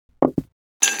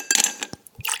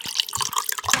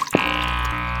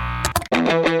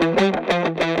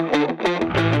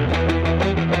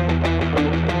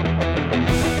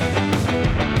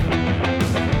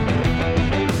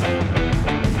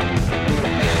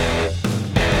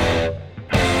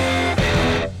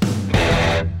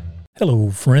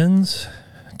Hello, friends.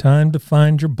 Time to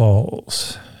find your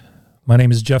balls. My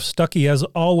name is Jeff Stuckey. As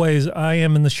always, I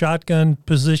am in the shotgun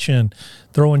position,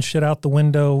 throwing shit out the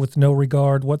window with no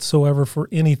regard whatsoever for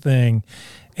anything.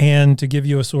 And to give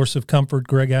you a source of comfort,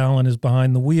 Greg Allen is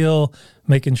behind the wheel,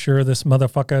 making sure this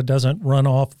motherfucker doesn't run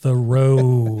off the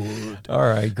road. All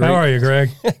right. Great. How are you, Greg?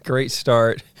 Great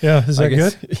start. Yeah, is that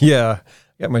good? Yeah.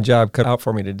 Got my job cut out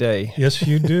for me today. Yes,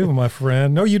 you do, my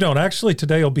friend. No, you don't. Actually,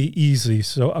 today will be easy.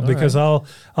 So because I'll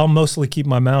mostly keep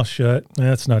my mouth shut.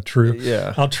 That's not true.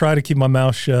 Yeah. I'll try to keep my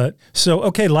mouth shut. So,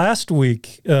 okay, last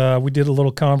week we did a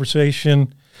little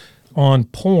conversation on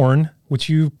porn, which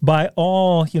you, by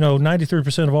all,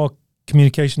 93% of all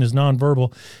communication is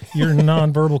nonverbal. Your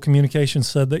nonverbal communication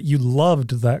said that you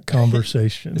loved that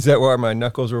conversation. Is that why my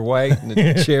knuckles were white and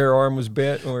the chair arm was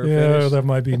bent when we were finished? That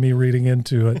might be me reading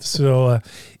into it. So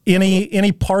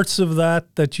any parts of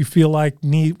that you feel like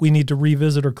we need to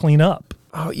revisit or clean up?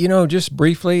 Oh, just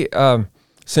briefly,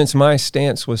 since my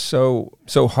stance was so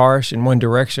harsh in one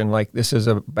direction, like this is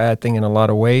a bad thing in a lot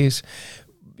of ways,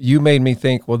 you made me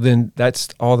think, well, then that's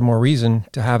all the more reason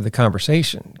to have the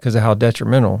conversation because of how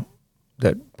detrimental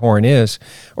that porn is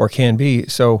or can be.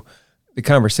 So the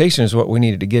conversation is what we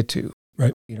needed to get to.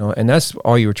 Right. And that's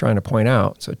all you were trying to point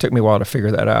out. So it took me a while to figure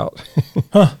that out.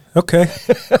 Huh. Okay.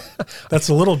 That's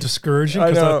a little discouraging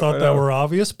because I thought that were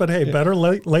obvious, but hey, better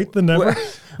late than never.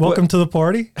 Welcome to the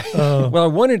party. Well, I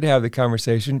wanted to have the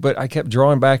conversation, but I kept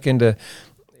drawing back into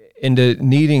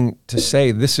needing to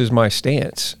say, this is my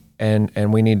stance and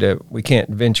we can't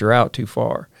venture out too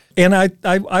far. And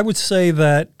I would say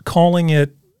that calling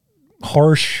it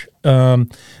harsh I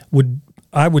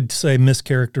would say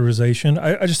mischaracterization.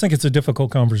 I just think it's a difficult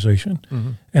conversation.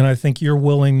 Mm-hmm. And I think your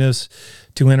willingness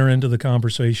to enter into the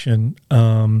conversation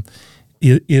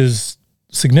is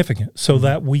significant so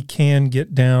that we can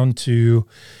get down to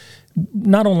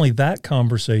not only that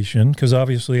conversation, because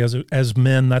obviously as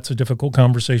men, that's a difficult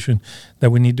conversation that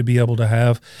we need to be able to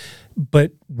have,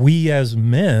 but we as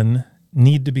men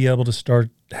need to be able to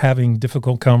start having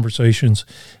difficult conversations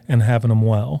and having them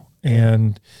well.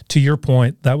 And to your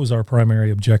point, that was our primary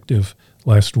objective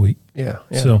last week. Yeah.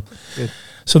 So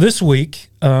this week,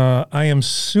 I am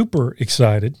super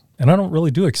excited, and I don't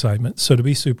really do excitement. So to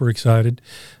be super excited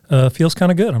feels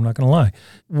kind of good. I'm not going to lie.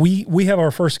 We have our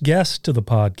first guest to the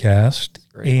podcast.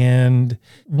 Great. And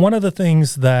one of the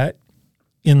things that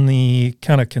in the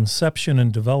kind of conception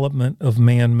and development of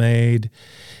Man-Made,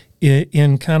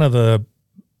 in kind of the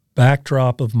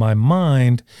backdrop of my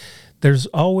mind, there's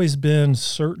always been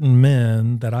certain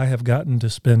men that I have gotten to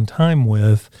spend time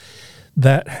with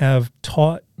that have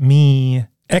taught me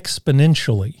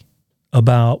exponentially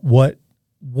about what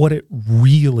it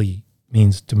really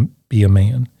means to be a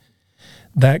man.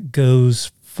 That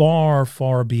goes far,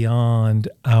 far beyond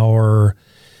our,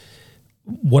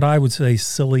 what I would say,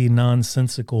 silly,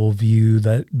 nonsensical view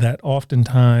that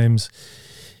oftentimes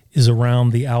is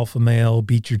around the alpha male,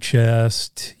 beat your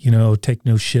chest, take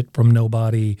no shit from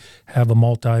nobody, have a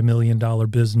multi-million-dollar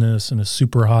business and a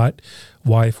super hot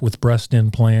wife with breast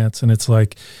implants. And it's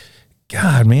like,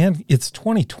 God, man, it's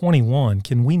 2021.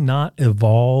 Can we not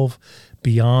evolve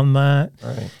beyond that?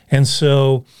 Right. And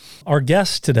so our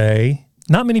guest today,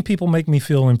 not many people make me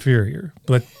feel inferior,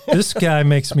 but this guy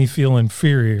makes me feel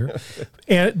inferior.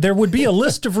 And there would be a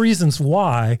list of reasons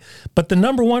why, but the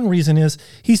number one reason is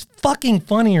he's fucking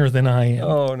funnier than I am.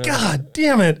 Oh, no. God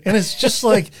damn it. And it's just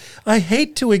like, I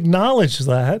hate to acknowledge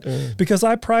that because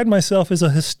I pride myself as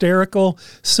a hysterical,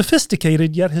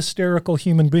 sophisticated, yet hysterical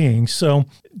human being. So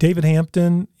David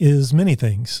Hampton is many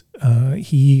things.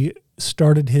 He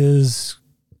started his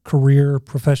career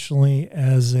professionally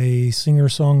as a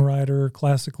singer-songwriter,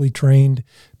 classically trained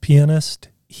pianist.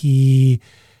 He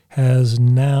has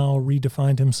now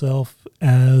redefined himself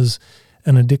as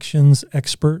an addictions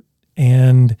expert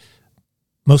and,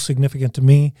 most significant to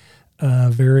me, a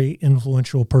very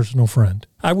influential personal friend.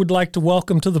 I would like to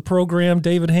welcome to the program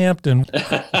David Hampton.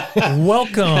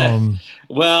 Welcome.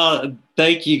 Well,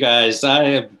 thank you guys. I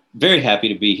am very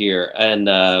happy to be here, and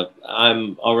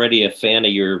I'm already a fan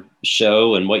of your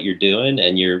show and what you're doing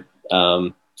and your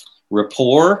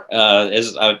rapport,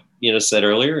 as I said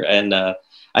earlier. And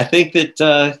I think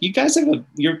that you guys have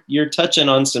you're touching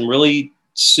on some really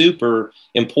super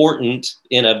important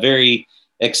in a very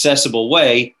accessible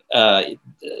way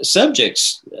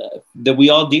subjects that we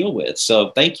all deal with.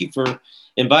 So thank you for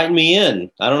inviting me in.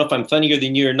 I don't know if I'm funnier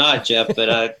than you or not, Jeff,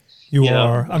 but you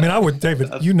are. I mean, I would, David.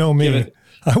 You know me.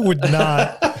 I would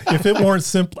not, if it weren't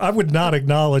simple, I would not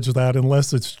acknowledge that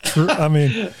unless it's true. I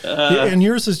mean, and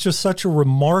yours is just such a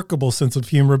remarkable sense of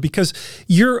humor because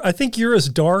I think you're as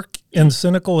dark and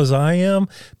cynical as I am,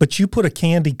 but you put a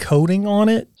candy coating on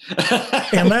it,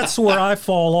 and that's where I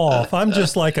fall off. I'm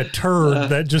just like a turd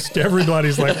that just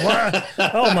everybody's like, what?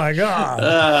 Oh my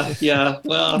God. Yeah.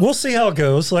 Well, We'll see how it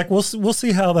goes. Like we'll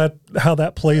see how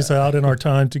that plays out in our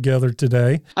time together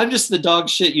today. I'm just the dog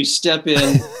shit you step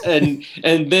in,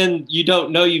 and then you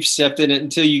don't know you've stepped in it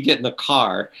until you get in the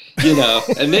car,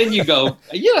 and then you go,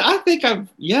 I think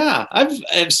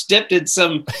I've stepped in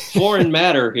some foreign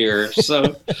matter here.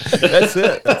 So That's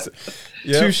it.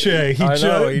 Yep. Touche.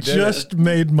 He just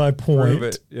made my point. Prove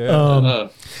it. Yeah.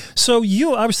 So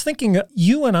I was thinking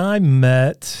you and I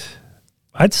met,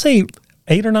 I'd say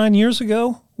 8 or 9 years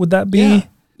ago. Would that be?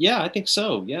 Yeah, I think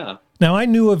so. Yeah. Now I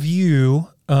knew of you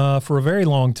for a very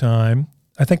long time.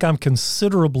 I think I'm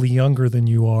considerably younger than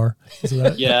you are. Is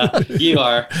that? Yeah, you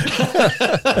are.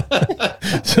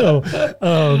 So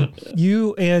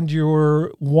you and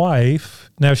your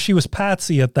wife, now she was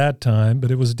Patsy at that time,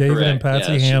 but it was David Correct. and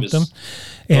Patsy Yeah, Hampton.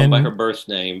 And by her birth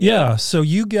name. Yeah, so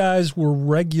you guys were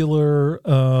regular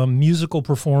musical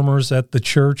performers at the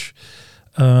church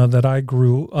that I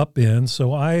grew up in.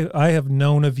 So I have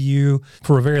known of you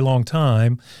for a very long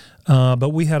time, but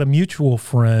we had a mutual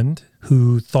friend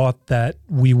who thought that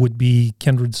we would be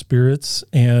kindred spirits.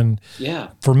 And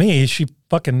for me, she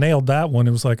fucking nailed that one.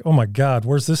 It was like, oh my God,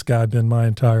 where's this guy been my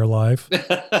entire life?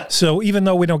 So even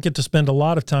though we don't get to spend a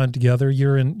lot of time together,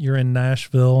 you're in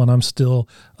Nashville and I'm still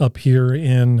up here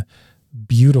in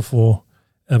beautiful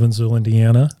Evansville,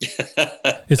 Indiana.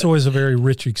 It's always a very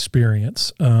rich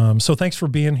experience. So thanks for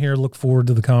being here. Look forward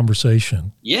to the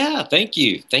conversation. Yeah, thank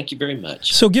you. Thank you very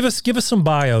much. So give us some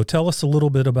bio. Tell us a little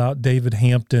bit about David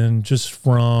Hampton, just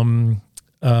from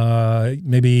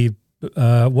maybe.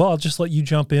 I'll just let you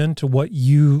jump into what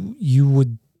you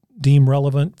would deem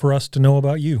relevant for us to know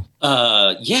about you.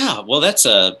 Well, that's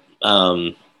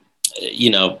going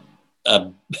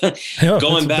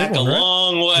back a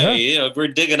long way. Yeah. We're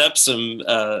digging up some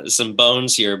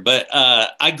bones here, but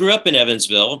I grew up in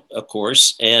Evansville, of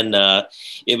course, and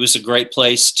it was a great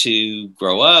place to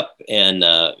grow up, and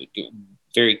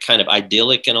very kind of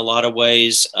idyllic in a lot of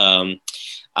ways.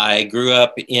 I grew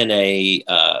up in a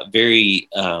very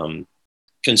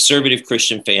conservative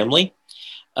Christian family.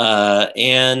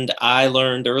 And I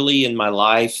learned early in my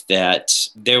life that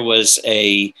there was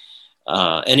an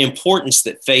importance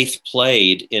that faith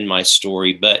played in my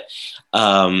story, but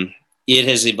it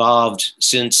has evolved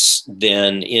since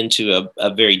then into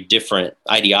a very different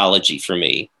ideology for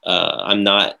me. I'm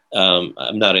not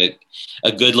a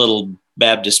good little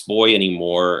Baptist boy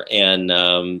anymore, and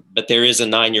but there is a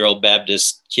 9-year-old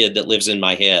Baptist kid that lives in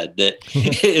my head that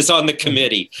is on the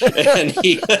committee, and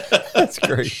that's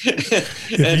great.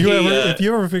 If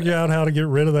you ever figure out how to get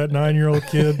rid of that 9-year-old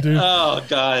kid, dude, oh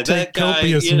God, take that guy,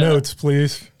 copious notes,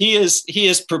 please. He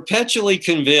is perpetually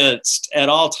convinced at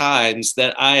all times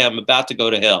that I am about to go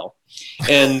to hell.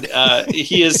 And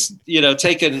he is,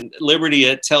 taken liberty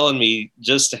at telling me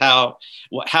just how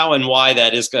and why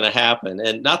that is going to happen.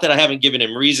 And not that I haven't given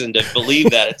him reason to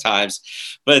believe that at times,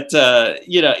 but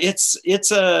it's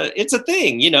a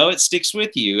thing. It sticks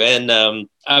with you. And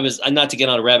I'm not to get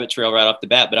on a rabbit trail right off the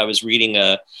bat, but I was reading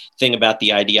a thing about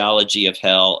the ideology of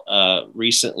hell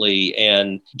recently,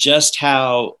 and just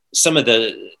how some of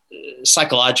the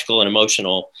psychological and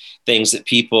emotional things that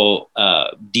people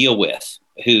deal with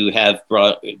who have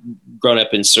grown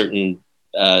up in certain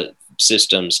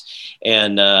systems,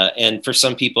 and for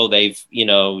some people they've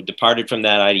departed from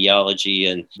that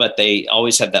ideology, but they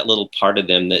always have that little part of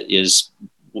them that is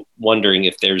wondering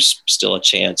if there's still a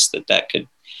chance that could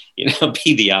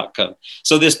be the outcome.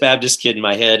 So this Baptist kid in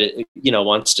my head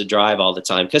wants to drive all the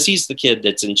time because he's the kid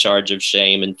that's in charge of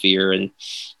shame and fear and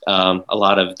a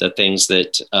lot of the things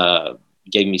that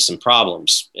gave me some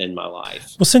problems in my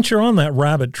life. Well, since you're on that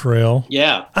rabbit trail,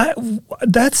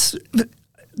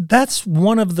 that's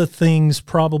one of the things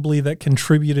probably that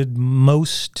contributed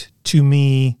most to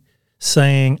me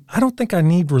saying, I don't think I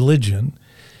need religion.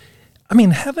 I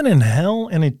mean, heaven and hell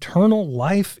and eternal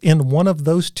life in one of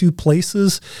those two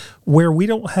places where we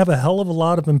don't have a hell of a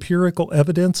lot of empirical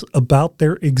evidence about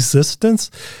their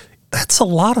existence. That's a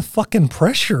lot of fucking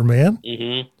pressure, man.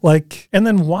 Mm-hmm. And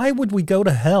then why would we go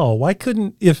to hell? Why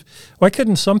couldn't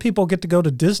some people get to go to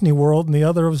Disney World and the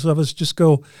others of us just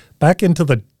go back into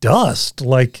the dust?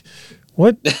 Like,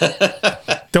 what?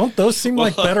 Don't those seem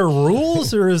like better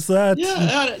rules, or is that?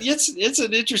 Yeah, it's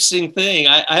an interesting thing.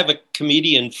 I have a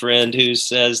comedian friend who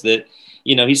says that,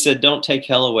 he said, "Don't take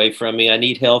hell away from me. I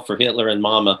need hell for Hitler and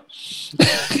Mama."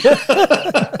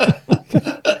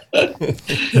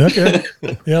 Okay.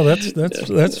 Yeah,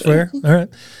 that's fair. All right.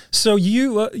 So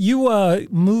you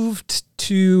moved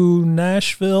to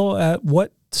Nashville at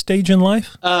what stage in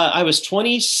life? I was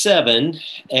 27,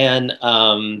 and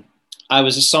I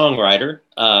was a songwriter,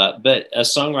 but a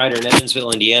songwriter in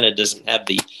Evansville, Indiana doesn't have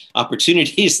the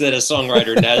opportunities that a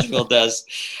songwriter in Nashville does.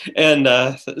 And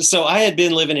so I had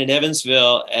been living in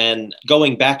Evansville and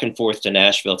going back and forth to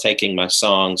Nashville, taking my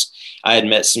songs. I had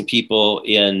met some people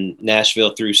in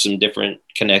Nashville through some different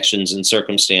connections and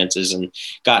circumstances, and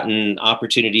gotten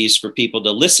opportunities for people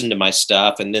to listen to my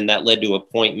stuff. And then that led to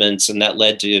appointments, and that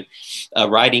led to a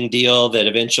writing deal that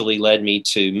eventually led me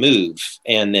to move,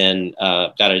 and then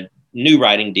got a new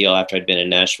writing deal after I'd been in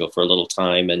Nashville for a little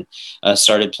time, and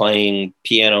started playing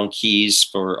piano and keys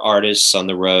for artists on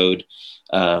the road,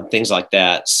 things like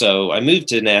that. So I moved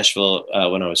to Nashville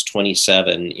when I was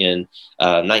 27 in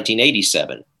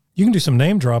 1987. You can do some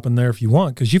name dropping there if you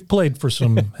want, because you've played for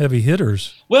some heavy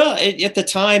hitters. Well, at the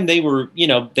time they were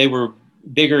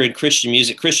bigger in Christian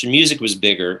music. Christian music was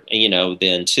bigger,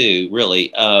 then too,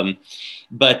 really.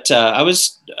 But I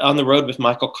was on the road with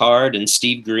Michael Card and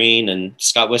Steve Green and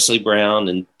Scott Wesley Brown,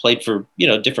 and played for,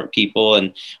 different people,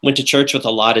 and went to church with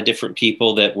a lot of different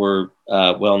people that were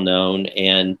well known.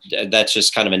 And that's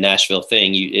just kind of a Nashville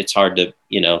thing. It's hard to,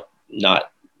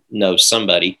 not know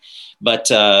somebody.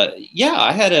 But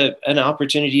I had an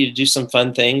opportunity to do some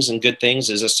fun things and good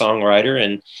things as a songwriter,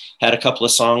 and had a couple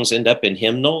of songs end up in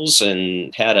hymnals,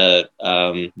 and had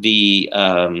I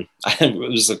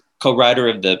was a co-writer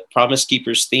of the Promise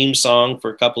Keepers theme song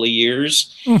for a couple of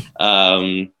years.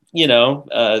 Some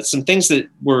things that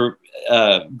were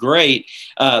great.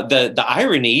 The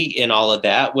irony in all of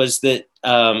that was that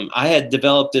I had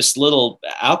developed this little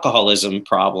alcoholism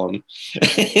problem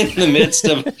in the midst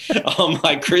of all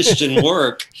my Christian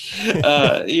work.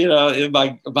 In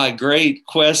my great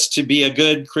quest to be a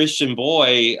good Christian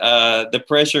boy, the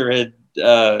pressure had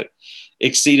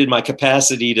exceeded my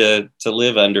capacity to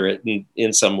live under it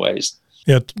in some ways.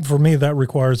 Yeah, for me, that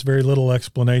requires very little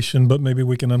explanation, but maybe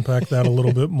we can unpack that a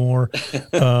little bit more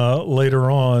later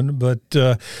on. But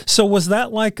so was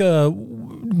that like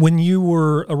when you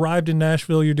arrived in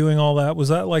Nashville, you're doing all that, was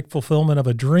that like fulfillment of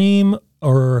a dream?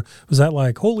 Or was that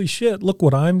like, holy shit, look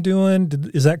what I'm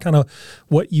doing? Is that kind of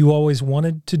what you always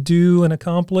wanted to do and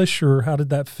accomplish? Or how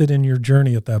did that fit in your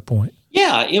journey at that point?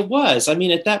 Yeah, it was. I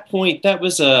mean, at that point, that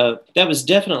was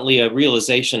definitely a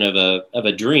realization of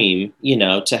a dream,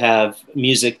 to have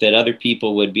music that other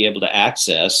people would be able to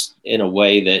access in a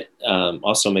way that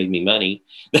also made me money.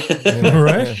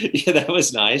 Right. Yeah, that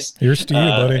was nice. Here's to you,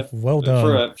 buddy. Well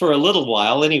done. For a little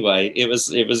while, anyway.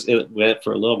 It went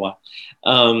for a little while.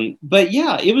 But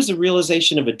yeah, it was a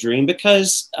realization of a dream,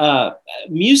 because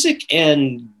music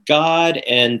and God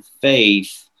and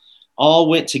faith all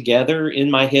went together in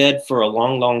my head for a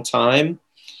long, long time.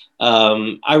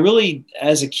 I really,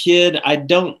 as a kid, I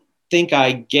don't think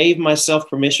I gave myself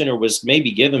permission, or was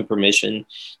maybe given permission,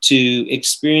 to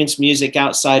experience music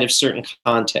outside of certain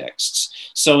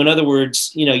contexts. So in other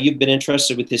words, you've been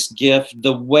entrusted with this gift.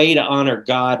 The way to honor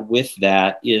God with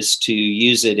that is to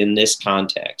use it in this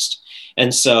context.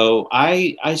 And so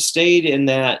I stayed in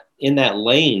that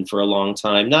lane for a long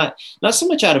time, not so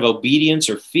much out of obedience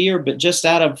or fear, but just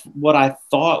out of what I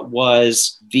thought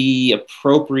was the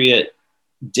appropriate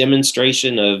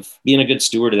demonstration of being a good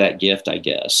steward of that gift, I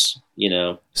guess,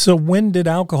 So when did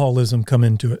alcoholism come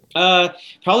into it?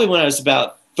 Probably when I was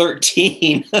about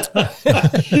 13.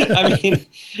 I mean,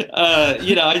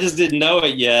 I just didn't know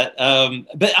it yet.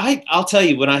 But I'll tell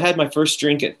you, when I had my first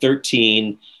drink at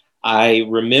 13, I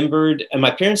remembered, and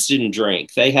my parents didn't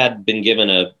drink. They had been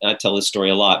given I tell this story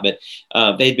a lot, but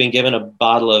they'd been given a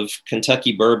bottle of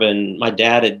Kentucky bourbon. My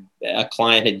dad a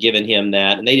client had given him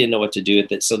that, and they didn't know what to do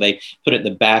with it. So they put it in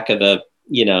the back of the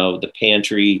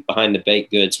pantry behind the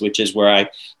baked goods, which is where I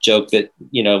joke that,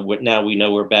 now we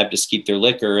know where Baptists keep their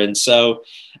liquor. And so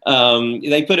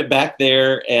they put it back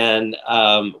there, and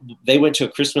they went to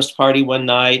a Christmas party one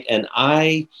night, and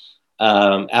I,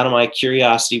 out of my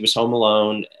curiosity, was home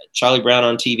alone. Charlie Brown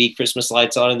on TV, Christmas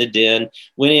lights on in the den,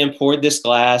 went in, poured this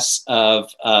glass of,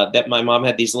 that my mom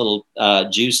had these little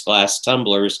juice glass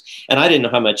tumblers, and I didn't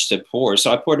know how much to pour.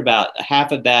 So I poured about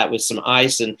half of that with some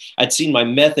ice, and I'd seen my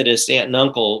Methodist aunt and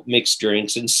uncle mix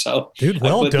drinks. And so dude,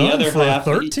 well done for a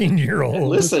 13-year-old.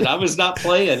 Listen, I was not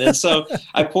playing. And so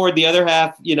I poured the other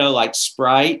half, like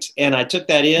Sprite, and I took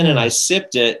that in and I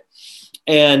sipped it.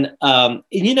 And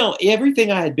everything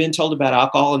I had been told about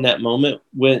alcohol in that moment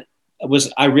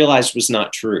I realized was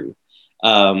not true.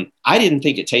 I didn't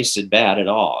think it tasted bad at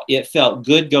all. It felt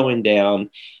good going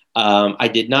down. I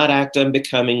did not act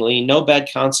unbecomingly. No bad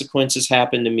consequences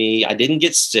happened to me. I didn't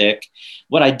get sick.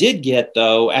 What I did get,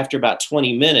 though, after about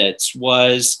 20 minutes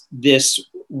was this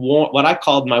what I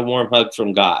called my warm hug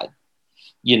from God.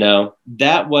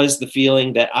 That was the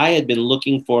feeling that I had been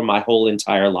looking for my whole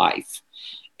entire life.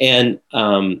 And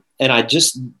I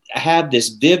just have this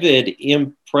vivid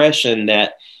impression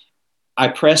that I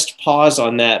pressed pause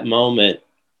on that moment,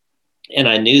 and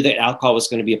I knew that alcohol was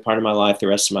going to be a part of my life the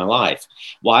rest of my life.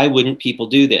 Why wouldn't people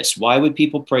do this? Why would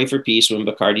people pray for peace when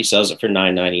Bacardi sells it for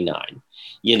 $9.99?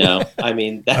 I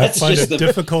mean, that's I find just it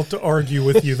difficult to argue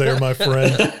with you there, my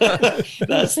friend.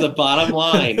 That's the bottom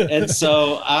line. And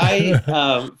so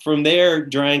I, from there,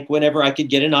 drank whenever I could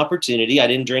get an opportunity. I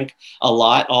didn't drink a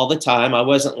lot all the time. I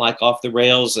wasn't like off the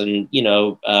rails and,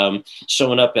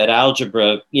 showing up at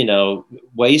algebra,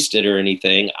 wasted or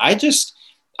anything. I just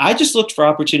looked for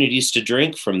opportunities to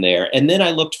drink from there. And then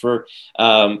I looked for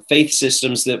faith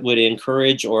systems that would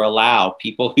encourage or allow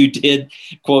people who did,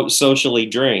 quote, socially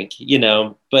drink,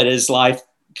 But as life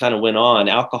kind of went on,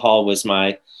 alcohol was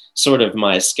my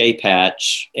escape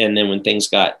hatch. And then when things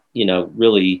got,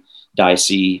 really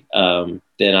dicey,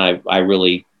 then I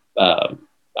really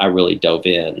dove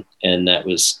in. And that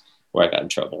was where I got in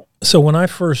trouble. So when I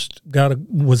first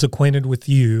was acquainted with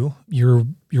you, your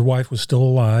wife was still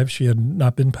alive. She had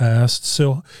not been passed.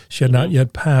 So she had not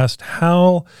yet passed.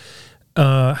 How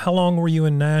long were you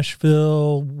in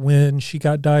Nashville when she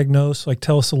got diagnosed? Like,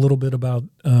 tell us a little bit about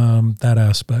that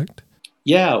aspect.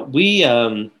 Yeah, we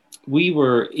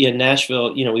were in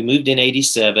Nashville. We moved in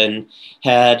 87,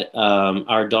 had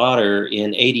our daughter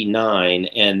in 89,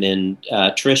 and then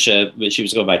Trisha, but she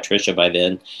was going by Trisha by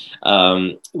then,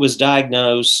 was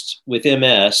diagnosed with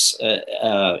MS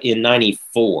in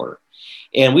 94.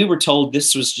 And we were told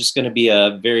this was just going to be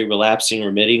a very relapsing,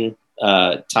 remitting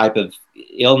type of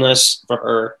illness for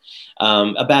her.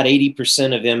 About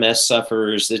 80% of MS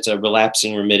sufferers, it's a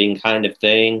relapsing, remitting kind of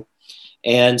thing.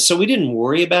 And so we didn't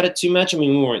worry about it too much. I mean,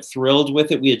 we weren't thrilled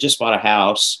with it. We had just bought a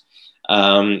house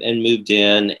and moved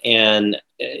in. And,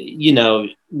 she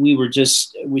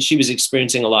was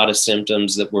experiencing a lot of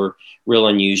symptoms that were real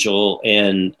unusual.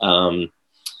 And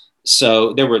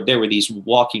so there were these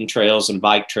walking trails and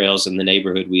bike trails in the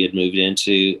neighborhood we had moved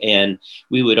into. And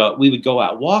we would go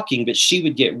out walking, but she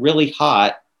would get really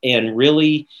hot and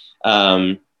really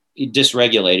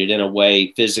dysregulated in a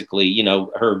way physically.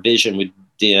 Her vision would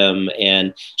dim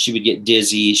and she would get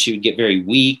dizzy. She would get very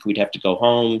weak. We'd have to go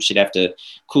home. She'd have to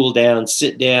cool down,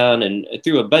 sit down, and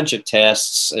through a bunch of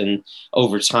tests. And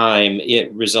over time,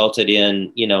 it resulted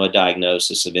in, a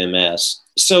diagnosis of MS.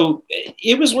 So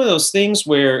it was one of those things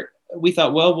where we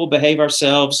thought, well, we'll behave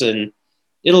ourselves and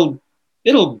it'll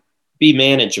be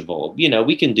manageable.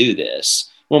 We can do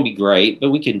this. Won't be great, but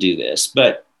we can do this.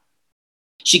 But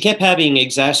she kept having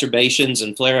exacerbations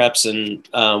and flare-ups, and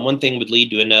one thing would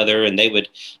lead to another, and they would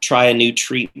try a new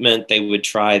treatment. They would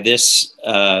try this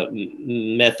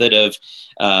method of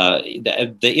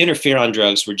the interferon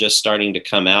drugs were just starting to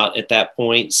come out at that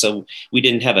point. So we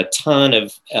didn't have a ton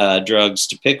of drugs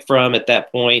to pick from at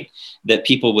that point that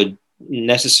people would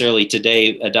necessarily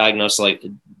today, a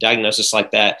diagnosis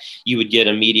like that, you would get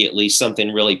immediately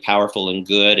something really powerful and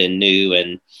good and new,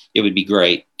 and it would be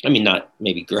great. I mean, not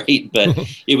maybe great, but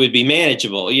it would be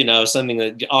manageable, something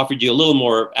that offered you a little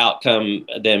more outcome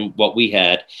than what we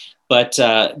had. But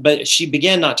she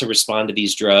began not to respond to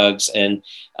these drugs. And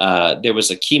there was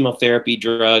a chemotherapy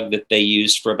drug that they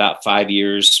used for about 5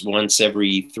 years, once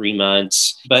every 3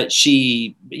 months. But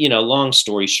she, long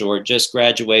story short, just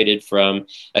graduated from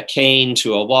a cane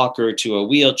to a walker to a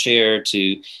wheelchair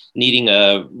to needing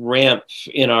a ramp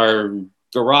in our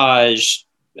garage,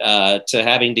 to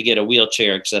having to get a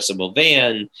wheelchair accessible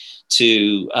van,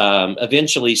 to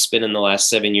eventually spending the last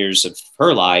 7 years of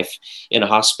her life in a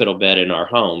hospital bed in our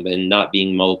home and not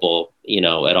being mobile,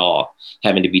 at all,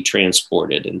 having to be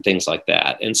transported and things like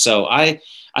that. And so I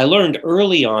learned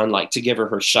early on, like, to give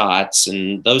her shots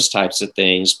and those types of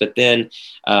things. But then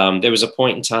there was a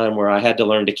point in time where I had to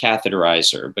learn to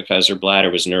catheterize her because her bladder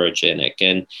was neurogenic.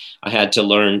 And I had to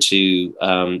learn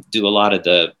to do a lot of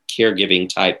the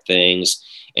caregiving type things.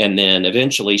 And then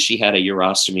eventually she had a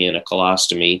urostomy and a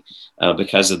colostomy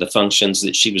because of the functions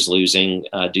that she was losing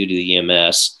due to the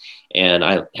EMS. And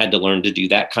I had to learn to do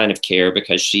that kind of care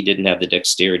because she didn't have the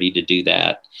dexterity to do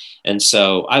that. And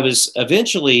so I was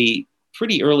eventually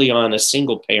pretty early on a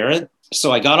single parent.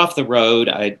 So I got off the road.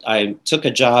 I took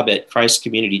a job at Christ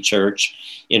Community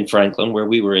Church in Franklin where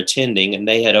we were attending, and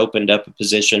they had opened up a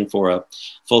position for a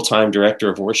full-time director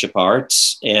of worship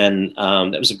arts. And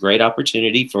that was a great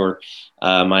opportunity for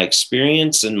my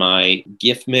experience and my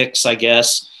gift mix, I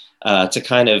guess, to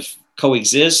kind of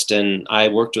coexist. And I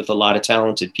worked with a lot of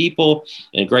talented people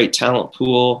and a great talent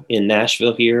pool in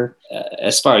Nashville here.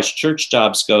 As far as church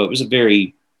jobs go, it was a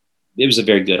very it was a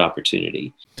very good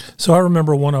opportunity. So I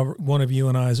remember one of you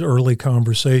and I's early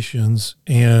conversations,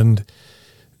 and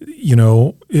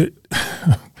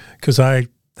because I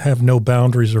have no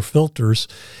boundaries or filters,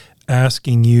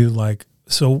 asking you like,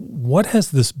 so what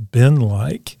has this been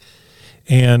like?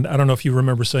 And I don't know if you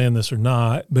remember saying this or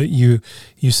not, but you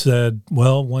said,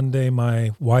 well, one day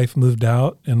my wife moved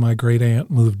out and my great aunt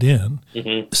moved in.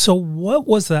 Mm-hmm. So what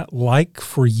was that like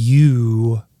for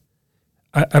you?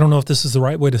 I don't know if this is the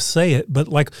right way to say it, but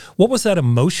like, what was that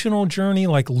emotional journey,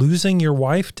 like losing your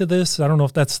wife to this? I don't know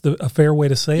if that's a fair way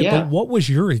to say it, but what was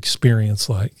your experience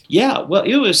like? Yeah, well,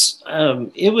 it was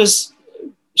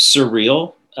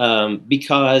surreal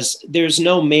because there's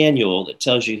no manual that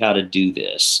tells you how to do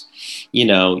this,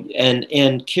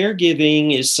 and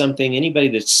caregiving is something anybody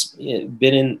that's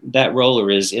been in that role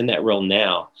or is in that role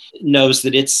now knows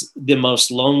that it's the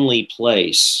most lonely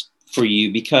place for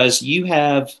you, because you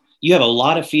have a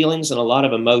lot of feelings and a lot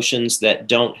of emotions that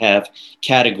don't have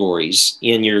categories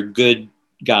in your good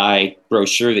guy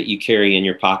brochure that you carry in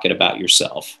your pocket about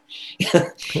yourself.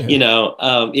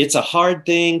 It's a hard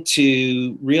thing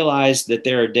to realize that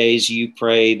there are days you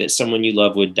pray that someone you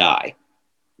love would die,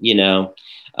 or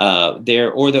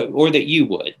that you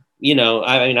would.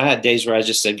 I had days where I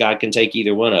just said, God can take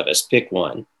either one of us, pick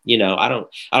one. I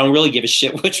don't really give a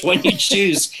shit which one you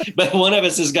choose, but one of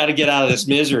us has got to get out of this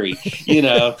misery, and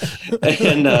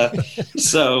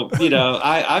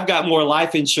I've got more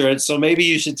life insurance, so maybe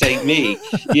you should take me,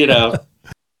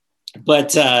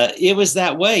 But it was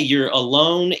that way. You're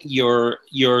alone.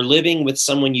 You're living with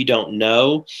someone you don't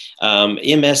know.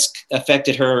 MS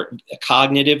affected her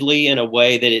cognitively in a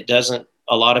way that it doesn't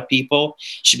a lot of people.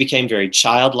 She became very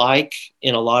childlike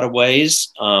in a lot of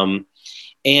ways, and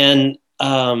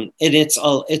it's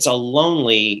a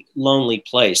lonely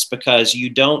place, because you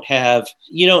don't have,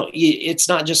 it's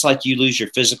not just like you lose your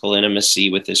physical intimacy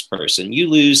with this person. You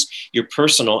lose your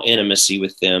personal intimacy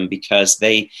with them because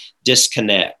they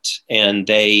disconnect and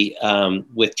they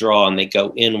withdraw and they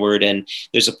go inward. And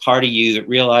there's a part of you that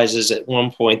realizes at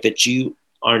one point that you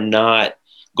are not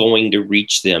going to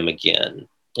reach them again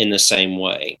in the same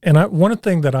way. And one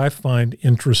thing that I find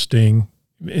interesting,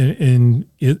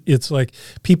 it's like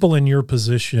people in your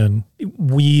position,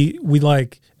 we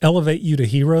like elevate you to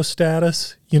hero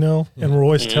status, and we're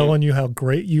always telling you how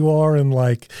great you are, and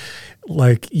like,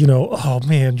 oh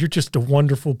man, you're just a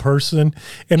wonderful person.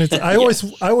 And it's, I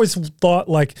always thought,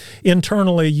 like,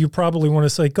 internally, you probably want to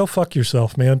say, go fuck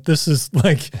yourself, man. This is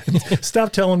like,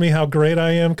 stop telling me how great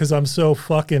I am, because I'm so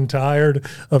fucking tired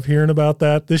of hearing about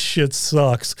that. This shit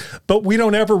sucks. But we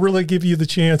don't ever really give you the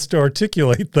chance to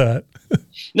articulate that.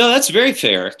 No, that's very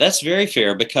fair. That's very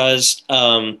fair, because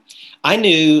I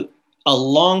knew a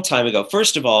long time ago,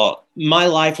 first of all, my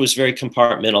life was very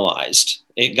compartmentalized.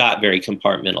 It got very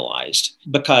compartmentalized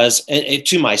because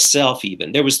to myself,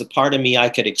 even there was the part of me I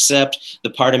could accept,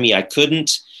 the part of me I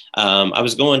couldn't. I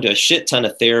was going to a shit ton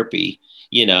of therapy,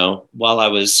 while I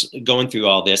was going through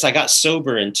all this. I got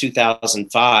sober in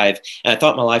 2005 and I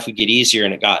thought my life would get easier,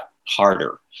 and it got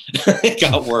harder. It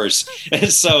got worse.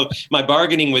 And so my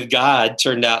bargaining with God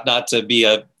turned out not to be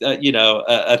a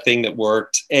thing that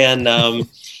worked. And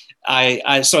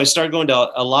I started going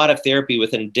to a lot of therapy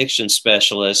with an addiction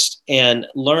specialist, and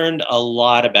learned a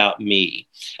lot about me,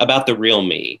 about the real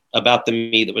me, about the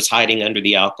me that was hiding under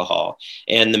the alcohol,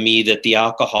 and the me that the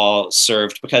alcohol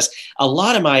served. Because a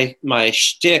lot of my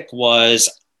shtick was,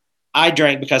 I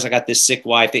drank because I got this sick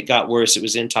wife. It got worse. It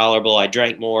was intolerable. I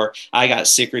drank more. I got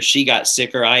sicker. She got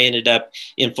sicker. I ended up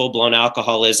in full-blown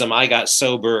alcoholism. I got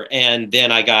sober, and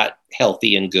then I got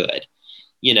healthy and good,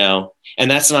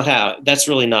 and that's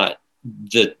really not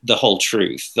the whole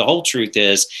truth. The whole truth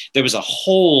is there was a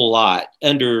whole lot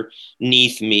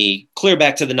underneath me, clear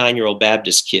back to the 9-year-old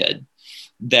Baptist kid,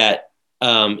 that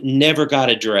never got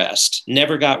addressed,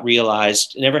 never got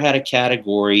realized, never had a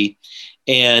category.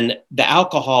 And the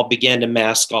alcohol began to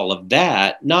mask all of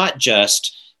that, not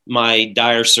just my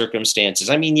dire circumstances.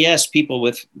 I mean, yes, people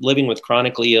living with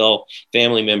chronically ill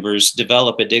family members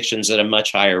develop addictions at a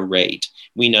much higher rate.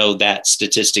 We know that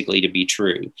statistically to be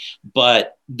true.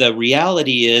 But the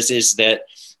reality is that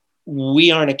we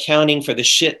aren't accounting for the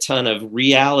shit ton of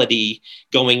reality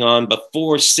going on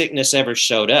before sickness ever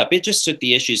showed up. It just took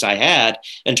the issues I had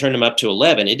and turned them up to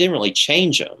 11. It didn't really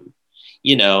change them.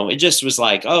 It just was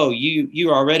like, oh,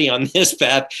 you're already on this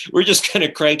path. We're just going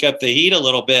to crank up the heat a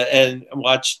little bit and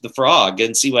watch the frog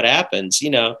and see what happens,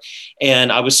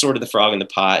 And I was sort of the frog in the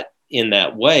pot in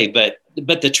that way. But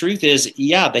the truth is,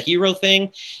 yeah, the hero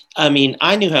thing. I mean,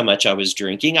 I knew how much I was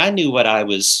drinking. I knew what I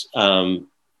was trying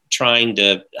trying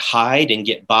to hide and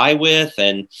get by with.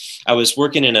 And I was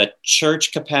working in a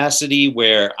church capacity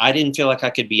where I didn't feel like I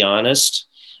could be honest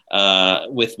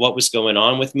with what was going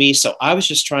on with me. So I was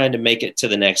just trying to make it to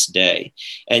the next day.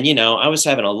 And, I was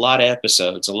having a lot of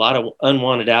episodes, a lot of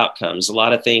unwanted outcomes, a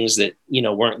lot of things that,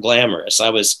 weren't glamorous. I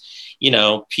was,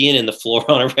 peeing in the floor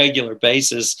on a regular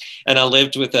basis. And I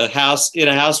lived in a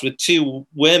house with two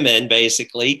women,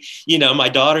 basically. My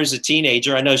daughter's a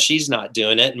teenager. I know she's not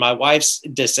doing it. And my wife's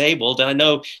disabled. And I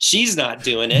know she's not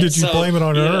doing it. Did you blame it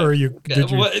on her or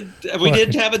did you? We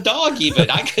didn't have a dog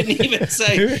even. I couldn't even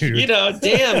say,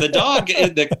 damn, the dog,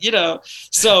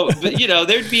 So,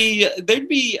 but, there'd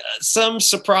be some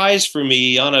surprise for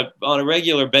me on a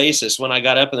regular basis when I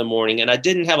got up in the morning, and I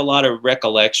didn't have a lot of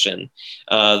recollection.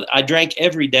 I drank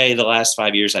every day the last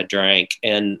 5 years. I drank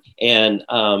and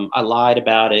I lied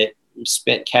about it,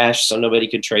 spent cash so nobody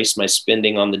could trace my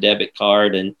spending on the debit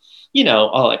card, and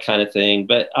all that kind of thing.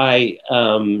 But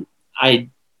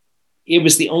it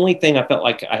was the only thing I felt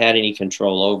like I had any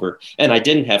control over, and I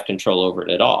didn't have control over it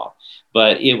at all.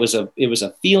 But it was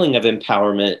a feeling of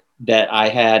empowerment that I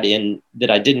had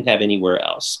that I didn't have anywhere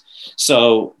else.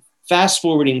 So fast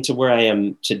forwarding to where I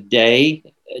am today,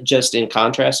 just in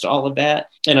contrast to all of that.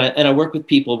 And I work with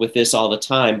people with this all the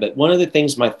time. But one of the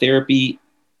things my therapy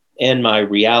and my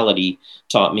reality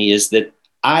taught me is that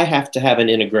I have to have an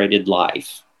integrated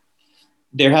life.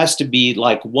 There has to be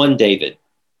like one David.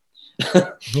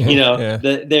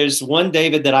 There's one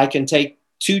David that I can take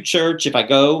to church if I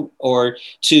go, or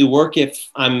to work if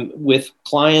I'm with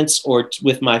clients, or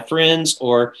with my friends,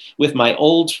 or with my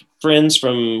old friends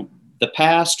from the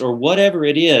past, or whatever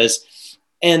it is.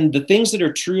 And the things that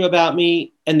are true about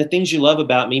me and the things you love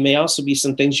about me may also be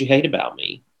some things you hate about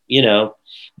me,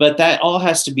 but that all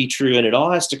has to be true, and it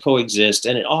all has to coexist,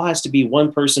 and it all has to be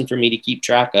one person for me to keep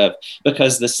track of,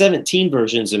 because the 17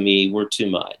 versions of me were too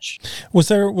much. Was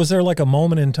there like a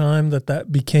moment in time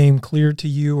that became clear to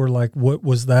you, or like what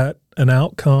was that an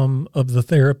outcome of the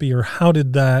therapy, or how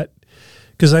did that,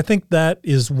 because I think that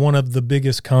is one of the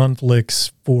biggest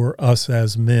conflicts for us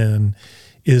as men,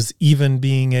 is even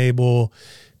being able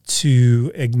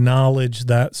to acknowledge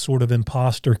that sort of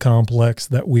imposter complex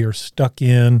that we are stuck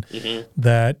in,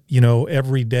 that,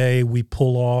 every day we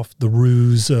pull off the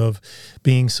ruse of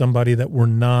being somebody that we're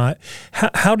not.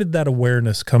 How did that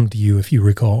awareness come to you, if you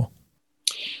recall?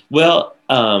 Well,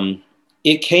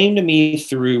 it came to me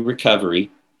through recovery,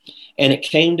 and it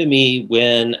came to me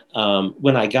when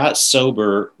I got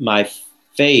sober, my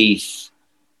faith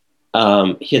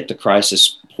hit the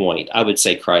crisis point. I would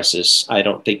say crisis. I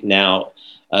don't think now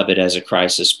of it as a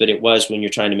crisis, but it was when you're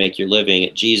trying to make your living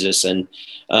at Jesus, and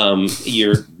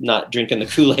you're not drinking the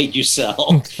Kool-Aid you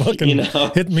sell. Fucking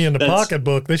hit me in the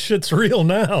pocketbook. This shit's real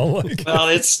now. Well,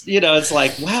 it's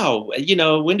like, wow,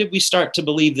 when did we start to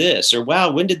believe this? Or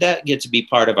wow, when did that get to be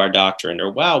part of our doctrine?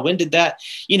 Or wow, when did that,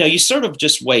 you sort of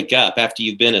just wake up after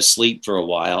you've been asleep for a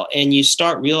while, and you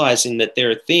start realizing that there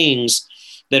are things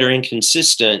that are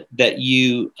inconsistent that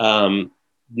you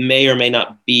may or may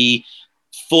not be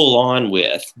full on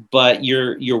with, but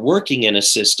you're working in a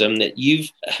system that you've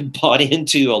bought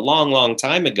into a long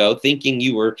time ago, thinking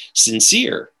you were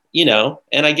sincere,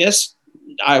 and I guess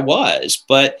I was,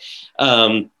 but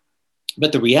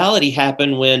the reality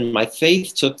happened when my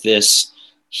faith took this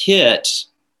hit,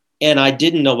 and I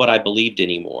didn't know what I believed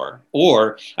anymore,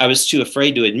 or I was too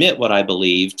afraid to admit what I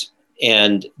believed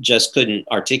and just couldn't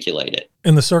articulate it.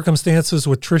 And the circumstances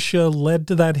with Tricia led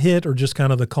to that hit, or just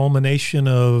kind of the culmination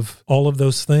of all of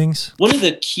those things? One of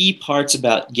the key parts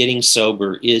about getting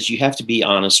sober is you have to be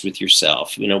honest with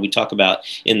yourself. We talk about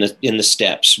in the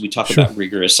steps, we talk about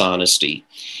rigorous honesty.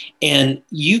 And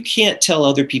you can't tell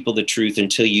other people the truth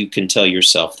until you can tell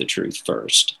yourself the truth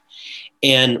first.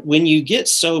 And when you get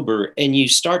sober and you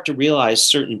start to realize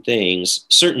certain things,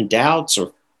 certain doubts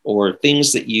or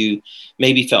things that you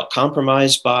maybe felt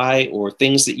compromised by, or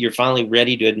things that you're finally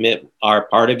ready to admit are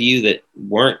part of you that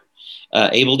weren't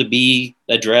able to be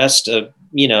addressed a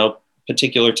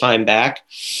particular time back,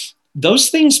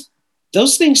 those things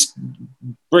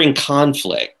bring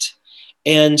conflict.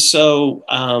 And so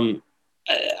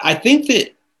I think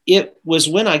that it was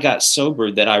when I got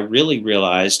sober that I really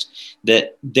realized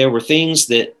that there were things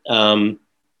that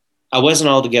I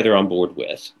wasn't altogether on board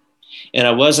with, and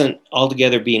I wasn't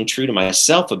altogether being true to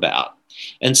myself about.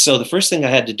 And so the first thing I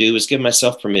had to do was give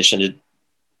myself permission to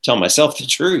tell myself the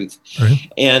truth.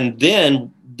 Right. And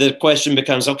then the question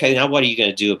becomes, okay, now what are you going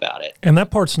to do about it? And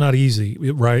that part's not easy,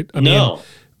 right? I mean,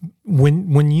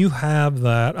 when you have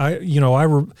that,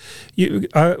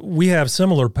 we have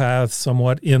similar paths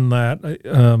somewhat in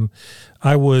that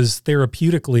I was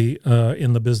therapeutically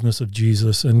in the business of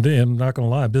Jesus, and I'm not going to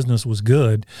lie, business was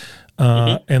good.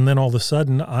 And then all of a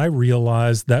sudden I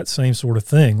realized that same sort of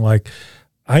thing. Like,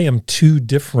 I am two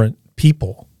different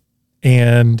people.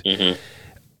 And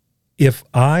if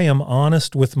I am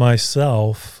honest with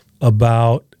myself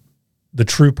about the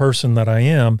true person that I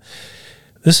am,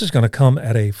 this is going to come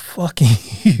at a fucking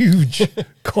huge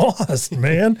cost,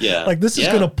 man. Yeah. Like, this is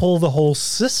going to pull the whole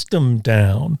system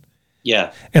down.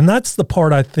 Yeah. And that's the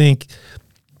part I think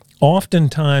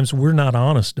oftentimes we're not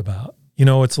honest about. You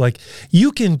know, it's like,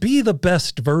 you can be the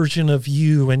best version of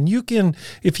you, and you can,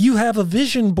 if you have a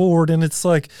vision board, and it's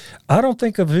like, I don't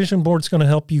think a vision board's going to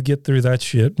help you get through that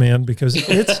shit, man, because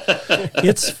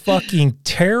it's fucking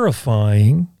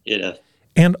terrifying. Yeah.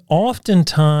 And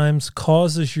oftentimes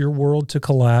causes your world to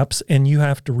collapse, and you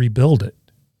have to rebuild it.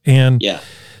 And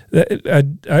I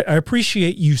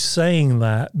appreciate you saying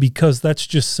that, because that's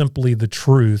just simply the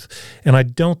truth. And I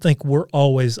don't think we're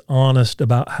always honest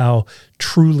about how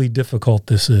truly difficult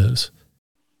this is.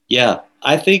 Yeah,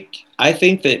 I think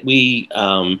that we,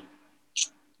 I'm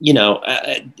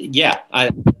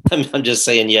just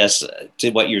saying yes to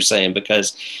what you're saying,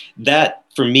 because that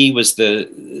for me was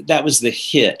the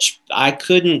hitch. I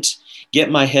couldn't get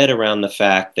my head around the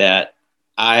fact that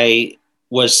I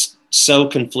was so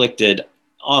conflicted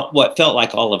on what felt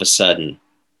like all of a sudden.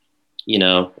 You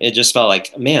know, it just felt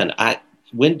like, man,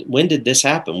 when did this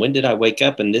happen? When did I wake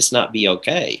up and this not be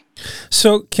okay?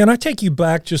 So can I take you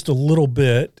back just a little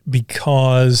bit,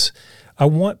 because I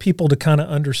want people to kind of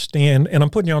understand, and I'm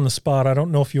putting you on the spot. I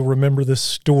don't know if you'll remember this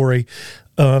story.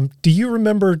 Do you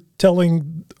remember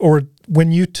telling, or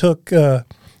when you took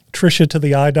Trisha to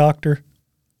the eye doctor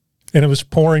and it was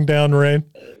pouring down rain?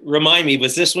 Remind me,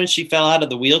 was this when she fell out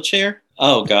of the wheelchair?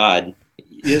 Oh God,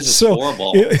 this is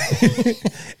horrible.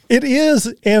 It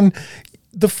is. And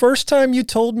the first time you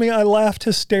told me, I laughed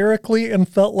hysterically and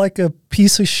felt like a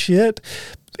piece of shit.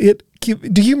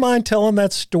 Do you mind telling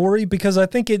that story? Because I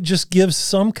think it just gives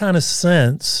some kind of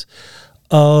sense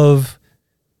of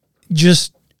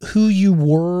just who you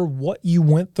were, what you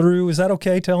went through. Is that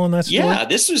okay, telling that story? Yeah,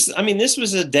 this was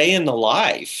a day in the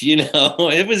life, you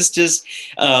know. It was just,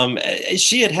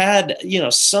 she had,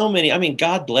 so many,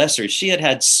 God bless her. She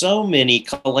had so many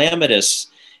calamitous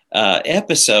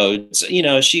episodes.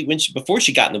 Before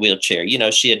she got in the wheelchair,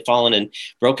 she had fallen and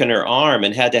broken her arm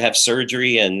and had to have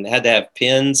surgery and had to have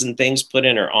pins and things put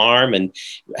in her arm, and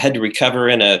had to recover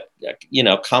in a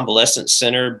convalescent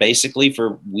center basically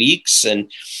for weeks.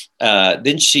 And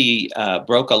then she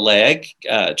broke a leg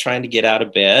trying to get out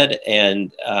of bed,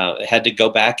 and had to go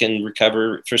back and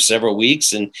recover for several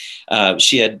weeks. And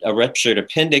she had a ruptured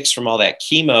appendix from all that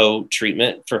chemo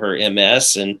treatment for her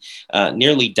MS, and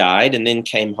nearly died, and then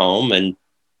came home. And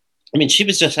she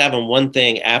was just having one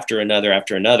thing after another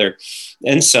after another.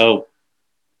 And so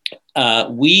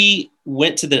we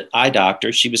went to the eye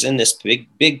doctor. She was in this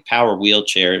big power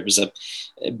wheelchair. It was a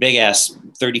big ass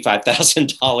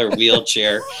 $35,000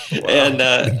 wheelchair. Wow. And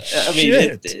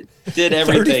it did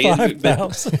everything.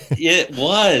 It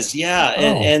was, yeah. Oh.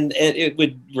 And it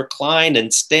would recline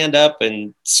and stand up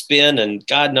and spin, and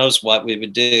God knows what we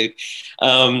would do.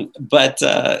 But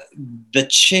the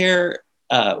chair,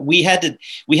 we had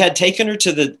taken her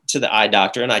to the eye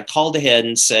doctor, and I called ahead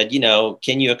and said,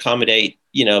 can you accommodate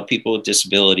people with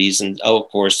disabilities? And of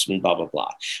course, and blah, blah,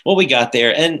 blah. Well, we got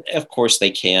there, and of course they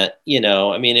can't,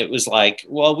 it was like,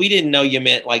 well, we didn't know you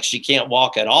meant like she can't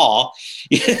walk at all.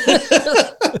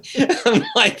 I'm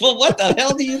like, well, what the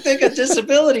hell do you think a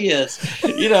disability is?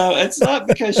 It's not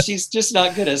because she's just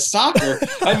not good at soccer.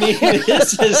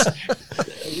 This is,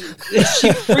 she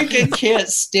freaking can't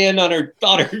stand on her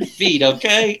feet.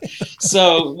 Okay.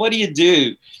 So what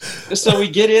do? So we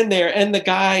get in there, and the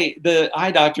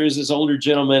eye doctor is this older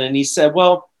gentleman, and he said,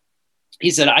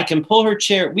 I can pull her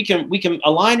chair. We can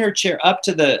align her chair up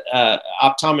to the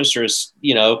optometrist,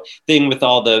 thing with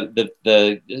all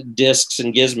the discs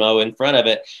and gizmo in front of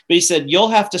it. But he said, you'll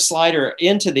have to slide her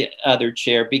into the other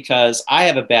chair because I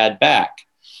have a bad back.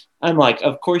 I'm like,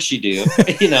 of course you do,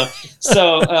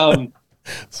 So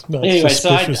anyway,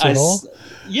 so I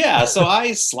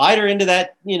slide her into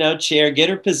that, chair, get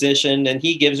her positioned, and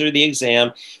he gives her the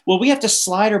exam. Well, we have to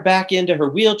slide her back into her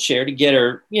wheelchair to get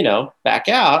her, back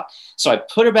out. So I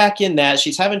put her back in that.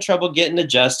 She's having trouble getting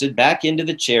adjusted back into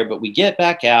the chair, but we get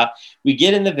back out. We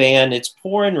get in the van. It's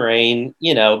pouring rain.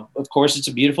 Of course, it's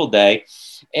a beautiful day.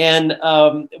 And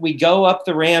we go up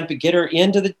the ramp and get her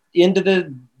into the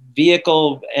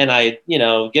vehicle and I,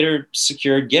 get her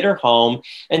secured, get her home.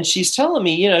 And she's telling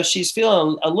me, she's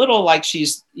feeling a little like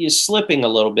she's slipping a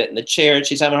little bit in the chair and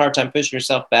she's having a hard time pushing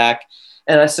herself back.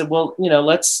 And I said, well,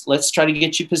 let's try to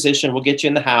get you positioned. We'll get you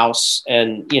in the house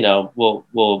and,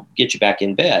 we'll get you back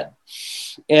in bed.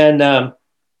 And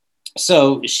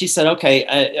so she said,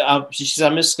 okay, she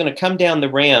said, I'm just going to come down the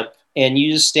ramp and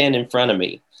you just stand in front of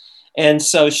me. And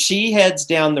so she heads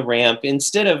down the ramp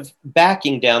instead of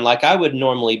backing down like I would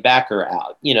normally back her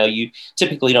out. You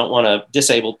typically don't want a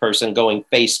disabled person going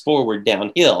face forward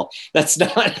downhill. That's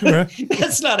not right.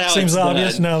 That's not how Seems it's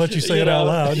obvious done. now that you say it out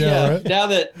loud. Yeah. Right? Now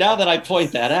that I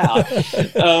point that out.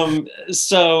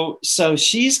 So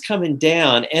she's coming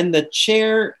down and the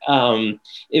chair,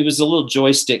 it was a little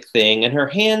joystick thing and her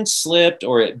hand slipped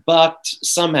or it bucked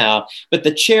somehow, but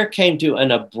the chair came to an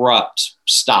abrupt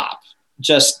stop.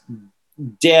 Just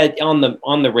dead on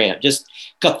the ramp, just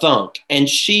ka-thunk. And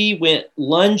she went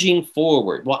lunging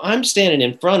forward. Well, I'm standing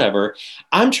in front of her.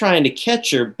 I'm trying to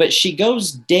catch her, but she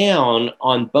goes down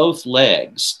on both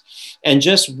legs and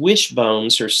just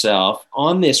wishbones herself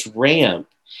on this ramp.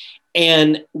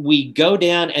 And we go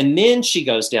down and then she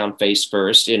goes down face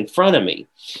first in front of me.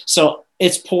 So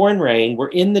it's pouring rain. We're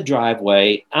in the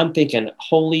driveway. I'm thinking,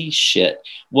 holy shit,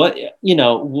 what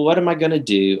am I going to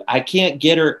do? I can't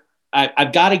get her.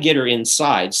 I've got to get her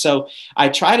inside. So I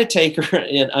try to take her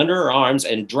in under her arms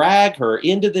and drag her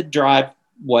into the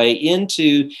driveway,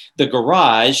 into the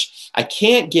garage. I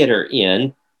can't get her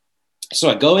in. So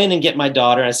I go in and get my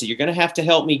daughter. I said, you're going to have to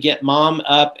help me get mom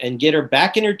up and get her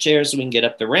back in her chair so we can get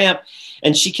up the ramp.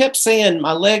 And she kept saying,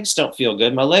 my legs don't feel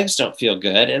good. My legs don't feel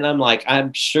good. And I'm like,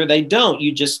 I'm sure they don't.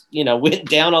 You just, went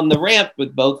down on the ramp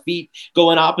with both feet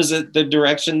going opposite the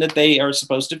direction that they are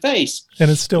supposed to face.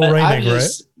 And it's still raining, right?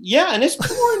 Yeah. And it's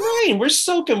pouring rain. We're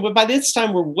soaking. But by this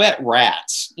time we're wet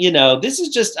rats. This is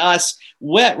just us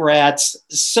wet rats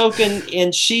soaking.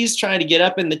 And she's trying to get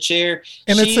up in the chair.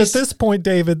 And it's at this point,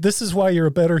 David, this is why you're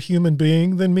a better human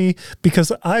being than me,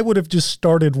 because I would have just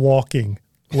started walking.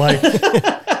 Like,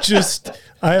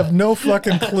 I have no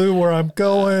fucking clue where I'm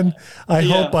going. I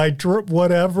hope I drip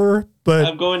whatever, but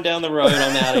I'm going down the road.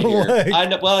 I'm out of here.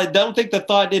 I don't think the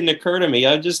thought didn't occur to me.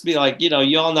 I'd just be like,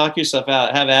 you all knock yourself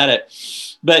out, have at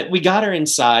it. But we got her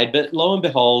inside, but lo and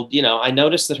behold, I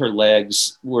noticed that her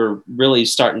legs were really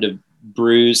starting to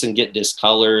bruise and get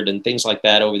discolored and things like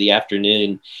that over the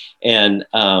afternoon. And,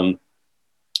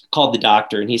 called the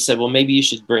doctor and he said, well, maybe you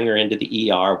should bring her into the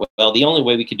ER. Well, the only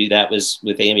way we could do that was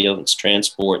with ambulance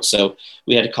transport. So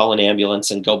we had to call an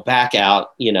ambulance and go back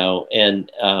out,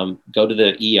 and go to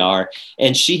the ER.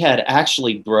 And she had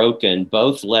actually broken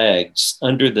both legs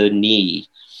under the knee.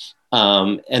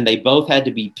 And they both had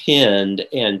to be pinned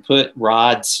and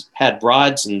had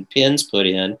rods and pins put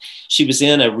in. She was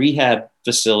in a rehab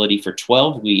facility for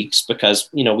 12 weeks because,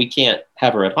 we can't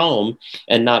have her at home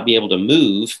and not be able to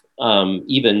move,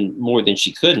 even more than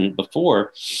she couldn't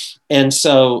before. And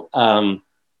so, and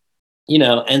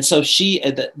so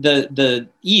the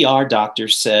ER doctor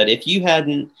said,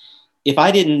 if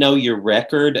I didn't know your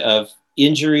record of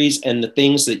injuries and the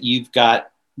things that you've got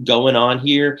going on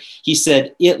here, he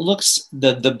said,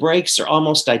 the breaks are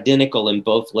almost identical in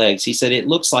both legs. He said, it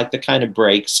looks like the kind of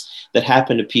breaks that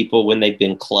happen to people when they've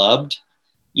been clubbed,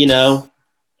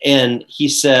 and he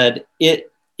said,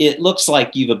 it looks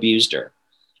like you've abused her.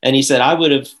 And he said, I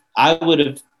would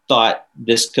have thought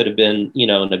this could have been,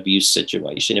 an abuse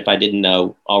situation if I didn't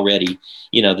know already,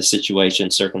 the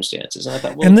situation, circumstances. And I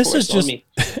thought, well, and this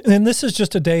is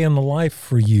just a day in the life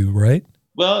for you, right?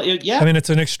 Well, yeah. I mean, it's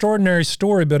an extraordinary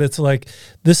story, but it's like,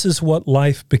 this is what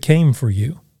life became for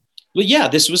you. Well, yeah,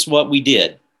 this was what we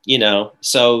did,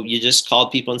 so you just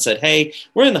called people and said, hey,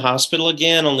 we're in the hospital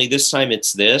again, only this time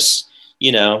it's this,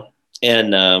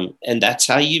 and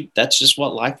that's just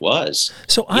what life was.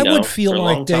 So I would feel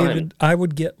like, David, I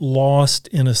would get lost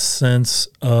in a sense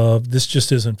of this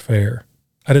just isn't fair.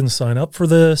 I didn't sign up for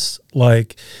this.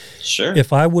 Like, sure.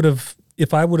 If I would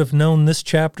have known this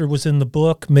chapter was in the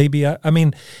book, maybe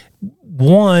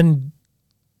one,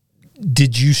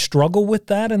 did you struggle with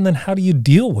that? And then how do you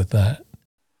deal with that?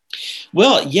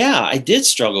 Well, yeah, I did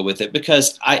struggle with it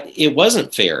because it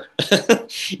wasn't fair,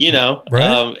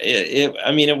 Right?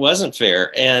 It wasn't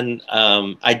fair. And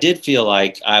I did feel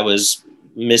like I was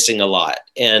missing a lot.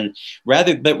 And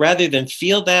rather than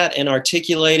feel that and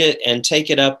articulate it and take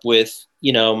it up with,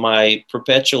 my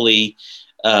perpetually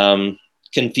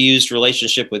confused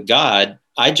relationship with God,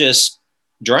 I just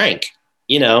drank,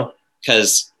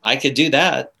 because I could do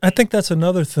that. I think that's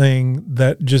another thing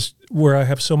that just where I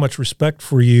have so much respect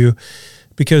for you,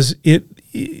 because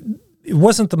it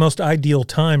wasn't the most ideal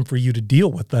time for you to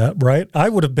deal with that, right? I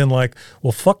would have been like,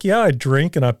 well, fuck yeah, I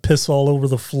drink and I piss all over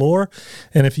the floor.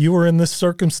 And if you were in this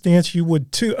circumstance, you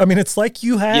would too. I mean, it's like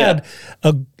you had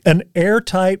an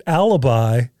airtight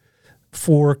alibi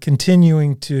for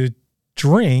continuing to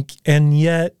drink, and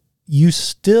yet you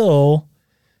still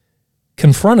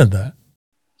confronted that.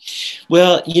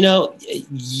 Well,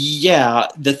 yeah,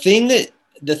 the thing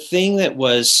that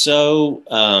was so,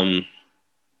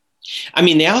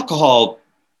 the alcohol,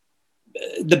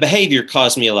 the behavior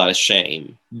caused me a lot of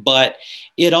shame, but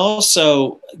it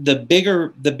also, the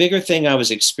bigger thing I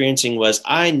was experiencing was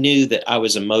I knew that I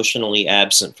was emotionally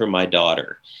absent from my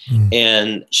daughter.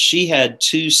 And she had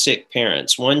two sick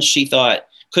parents. One she thought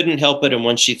couldn't help it, and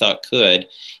one she thought could.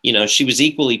 She was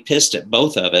equally pissed at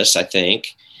both of us, I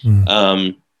think.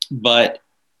 But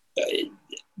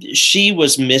she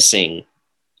was missing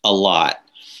a lot.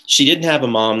 She didn't have a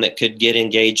mom that could get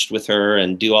engaged with her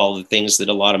and do all the things that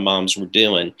a lot of moms were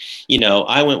doing.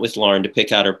 I went with Lauren to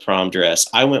pick out her prom dress.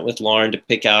 I went with Lauren to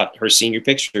pick out her senior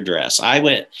picture dress. I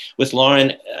went with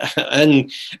Lauren,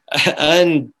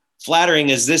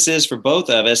 unflattering as this is for both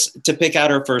of us, to pick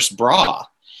out her first bra,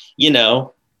 and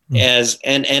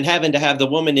having to have the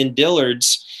woman in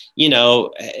Dillard's,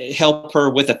 help her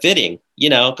with a fitting,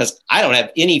 because I don't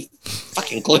have any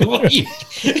fucking clue what you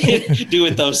do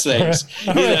with those things.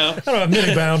 I don't have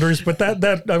many boundaries, but that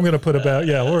I'm going to put about,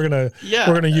 we're going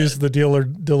to use the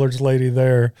Dillard's lady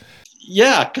there.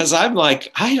 Yeah. Cause I'm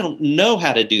like, I don't know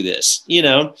how to do this,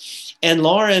 and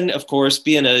Lauren, of course,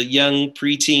 being a young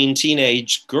preteen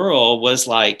teenage girl, was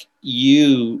like,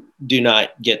 you do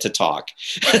not get to talk.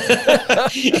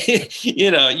 You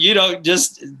don't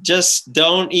just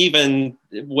don't even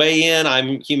weigh in.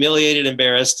 I'm humiliated,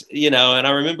 embarrassed, and I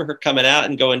remember her coming out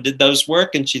and going, did those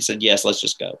work? And she said, yes, let's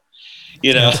just go.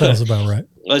 That sounds about right.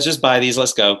 Let's just buy these.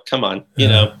 Let's go. Come on.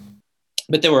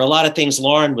 But there were a lot of things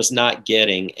Lauren was not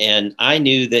getting. And I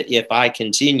knew that if I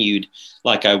continued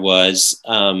like I was,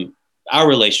 our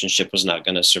relationship was not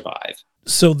going to survive.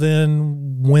 So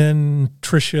then when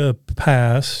Tricia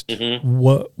passed,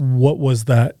 what was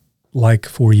that like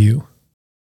for you?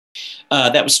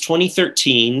 That was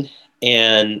 2013.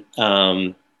 And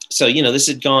so, this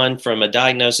had gone from a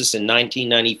diagnosis in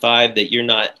 1995 that you're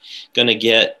not going to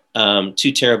get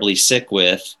too terribly sick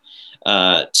with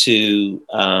to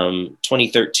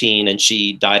 2013. And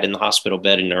she died in the hospital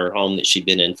bed in her home that she'd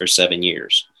been in for 7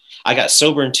 years. I got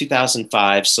sober in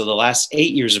 2005. So the last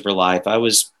 8 years of her life, I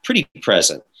was pretty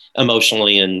present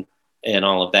emotionally and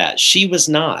all of that. She was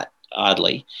not,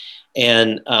 oddly.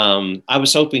 And I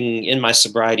was hoping in my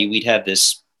sobriety, we'd have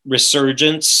this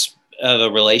resurgence of a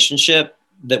relationship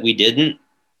that we didn't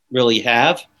really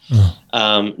have.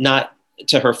 Not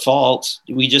to her fault.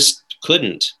 We just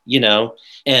couldn't,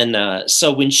 And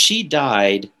so when she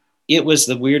died, it was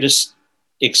the weirdest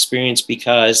experience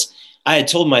because I had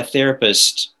told my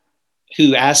therapist,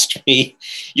 who asked me,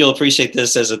 you'll appreciate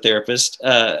this as a therapist.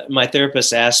 My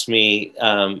therapist asked me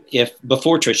if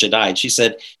before Tricia died, she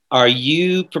said, are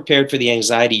you prepared for the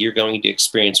anxiety you're going to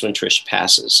experience when Tricia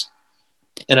passes?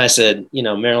 And I said,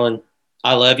 Marilyn,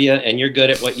 I love you and you're good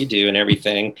at what you do and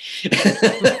everything.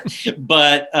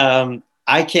 But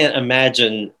I can't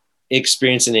imagine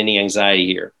experiencing any anxiety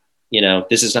here.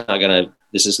 This is not going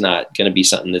to be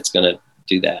something that's going to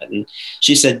do that. And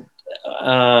she said,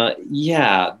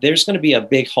 there's going to be a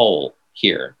big hole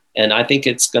here. And I think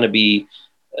it's going to be,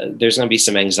 there's going to be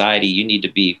some anxiety you need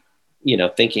to be,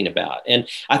 thinking about. And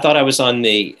I thought I was on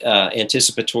the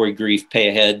anticipatory grief pay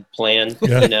ahead plan,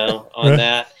 on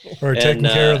that. Or taking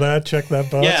care of that, check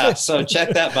that box. Yeah. So check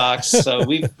that box. So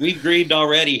we've grieved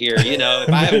already here. If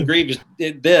I haven't grieved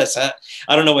this,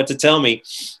 I don't know what to tell me.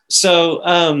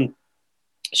 So,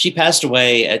 she passed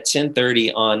away at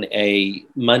 10:30 on a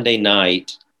Monday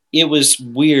night. It was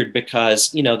weird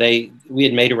because, we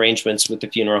had made arrangements with the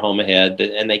funeral home ahead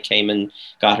and they came and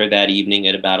got her that evening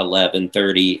at about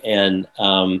 11:30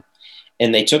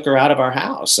 and they took her out of our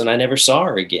house and I never saw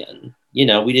her again.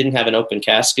 We didn't have an open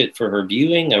casket for her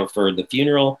viewing or for the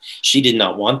funeral. She did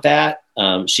not want that.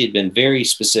 She had been very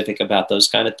specific about those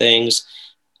kind of things.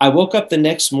 I woke up the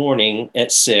next morning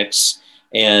at 6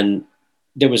 and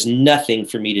there was nothing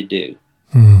for me to do.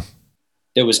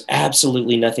 There was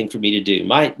absolutely nothing for me to do.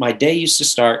 My day used to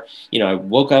start, I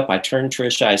woke up, I turned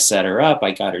Tricia, I set her up,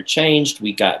 I got her changed,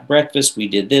 we got breakfast, we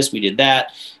did this, we did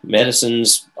that,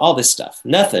 medicines, all this stuff,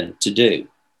 nothing to do,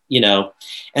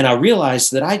 And I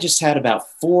realized that I just had about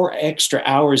 4 extra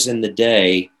hours in the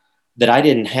day that I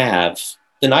didn't have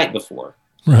the night before.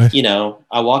 Right.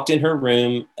 I walked in her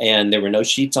room and there were no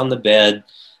sheets on the bed.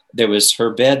 There was her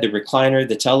bed, the recliner,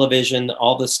 the television,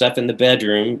 all the stuff in the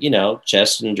bedroom,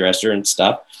 chest and dresser and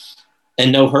stuff,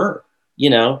 and no her,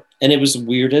 and it was the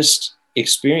weirdest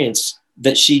experience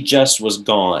that she just was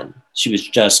gone. She was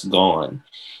just gone.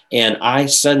 And I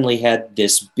suddenly had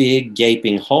this big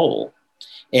gaping hole.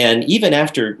 And even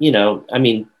after,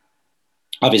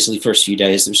 obviously first few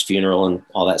days, there's funeral and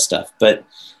all that stuff, but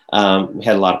we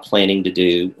had a lot of planning to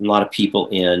do, and a lot of people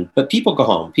in, but people go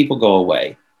home, people go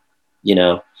away,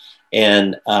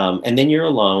 and then you're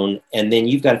alone, and then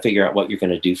you've got to figure out what you're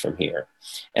going to do from here.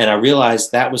 And I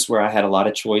realized that was where I had a lot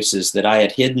of choices that I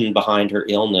had hidden behind her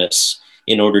illness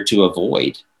in order to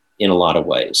avoid in a lot of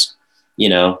ways,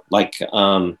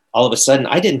 all of a sudden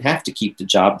I didn't have to keep the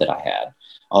job that I had.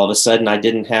 All of a sudden I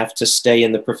didn't have to stay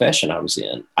in the profession I was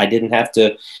in. I didn't have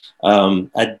to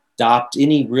adopt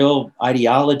any real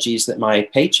ideologies that my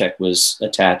paycheck was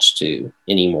attached to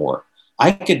anymore.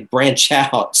 I could branch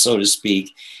out, so to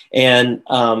speak. And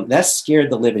that scared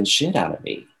the living shit out of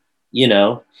me,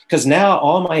 because now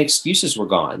all my excuses were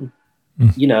gone.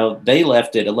 They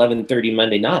left at 11:30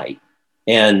 Monday night,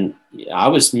 and I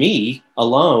was me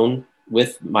alone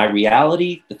with my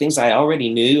reality, the things I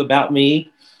already knew about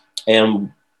me,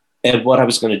 and what I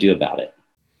was going to do about it.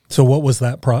 So what was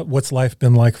that? What's life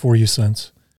been like for you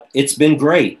since? It's been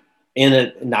great.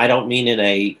 And I don't mean in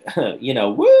a,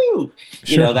 woo,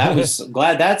 Sure. that was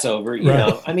glad that's over,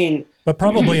 right. But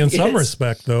probably in some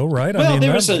respect though, right? Well,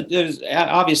 there's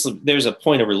obviously there's a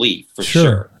point of relief for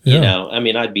sure. Yeah.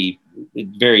 I'd be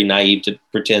very naive to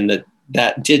pretend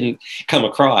that didn't come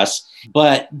across,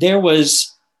 but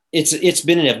it's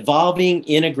been an evolving,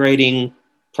 integrating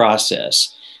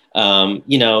process.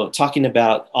 Talking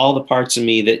about all the parts of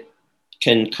me that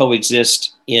can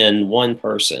coexist in one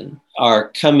person are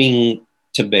coming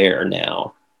to bear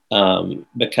now,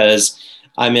 because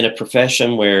I'm in a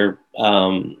profession where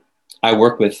I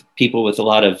work with people with a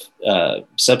lot of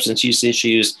substance use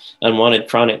issues, unwanted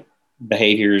chronic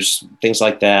behaviors, things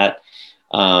like that.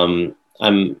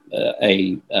 I'm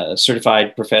a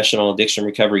certified professional addiction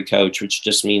recovery coach, which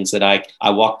just means that I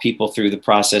walk people through the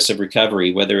process of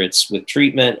recovery, whether it's with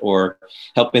treatment or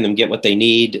helping them get what they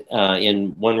need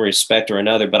in one respect or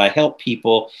another. But I help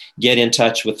people get in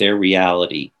touch with their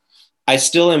reality. I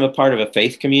still am a part of a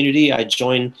faith community. I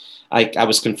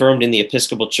was confirmed in the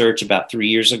Episcopal Church about 3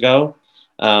 years ago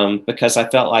because I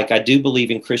felt like I do believe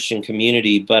in Christian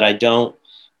community, but I don't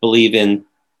believe in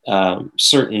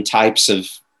certain types of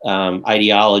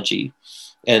ideology.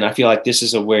 And I feel like this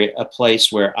is a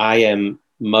place where I am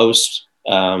most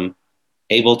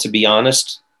able to be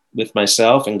honest with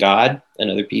myself and God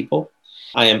and other people.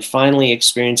 I am finally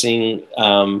experiencing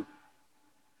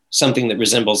something that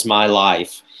resembles my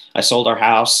life. I sold our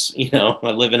house.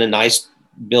 I live in a nice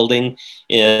building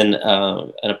in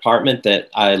an apartment that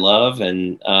I love.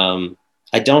 And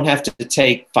I don't have to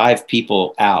take 5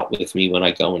 people out with me when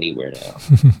I go anywhere now.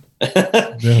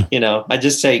 Yeah. I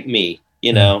just take me,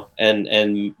 and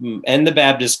the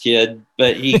Baptist kid,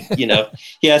 but he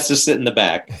has to sit in the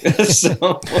back.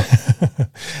 So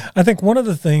I think one of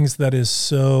the things that is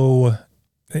so,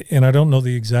 and I don't know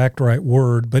the exact right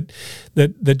word, but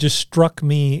that just struck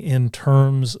me in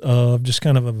terms of just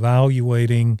kind of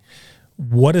evaluating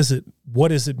what does it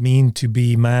mean to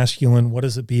be masculine? What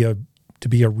does it to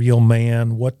be a real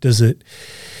man? What does it,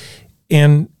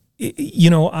 and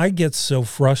I get so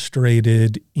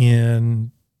frustrated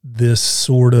in this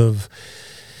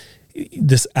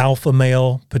alpha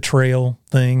male portrayal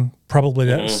thing. Probably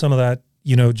that some of that,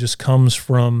 just comes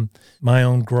from my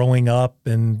own growing up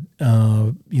and,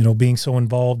 being so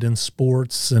involved in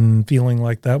sports and feeling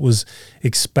like that was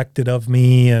expected of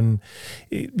me and,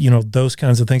 those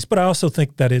kinds of things. But I also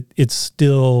think that it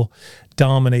still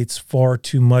dominates far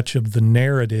too much of the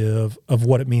narrative of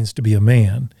what it means to be a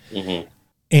man. Mm-hmm.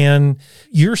 And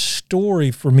your story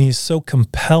for me is so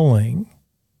compelling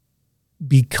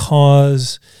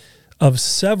because of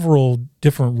several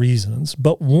different reasons.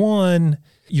 But one,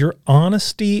 your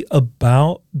honesty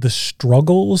about the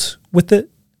struggles with it.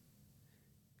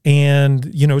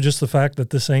 And, just the fact that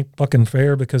this ain't fucking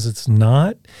fair because it's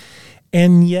not.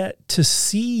 And yet to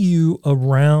see you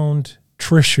around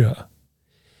Trisha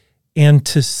and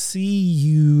to see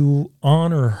you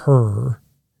honor her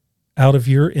out of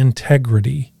your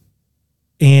integrity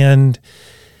and,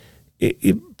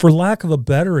 for lack of a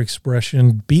better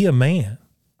expression, be a man.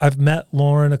 I've met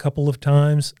Lauren a couple of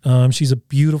times. She's a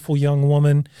beautiful young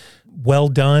woman, well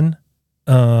done,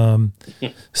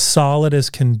 solid as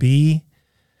can be.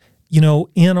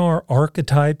 In our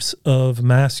archetypes of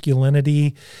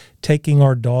masculinity, taking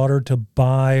our daughter to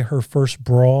buy her first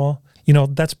bra,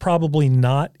 that's probably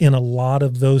not in a lot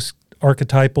of those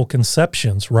archetypal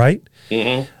conceptions, right?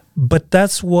 Mm-hmm. But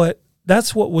that's what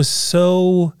was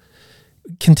so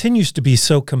continues to be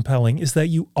so compelling, is that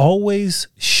you always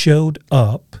showed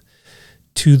up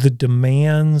to the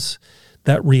demands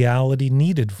that reality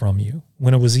needed from you,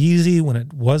 when it was easy, when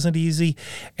it wasn't easy.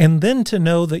 And then to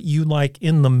know that you, like,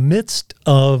 in the midst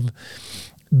of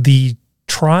the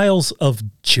trials of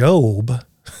Job,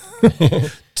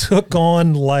 took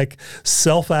on like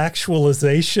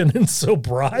self-actualization and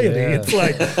sobriety. Yeah. It's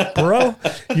like, bro,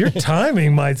 your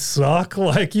timing might suck.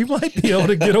 Like, you might be able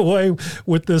to get away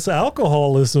with this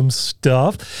alcoholism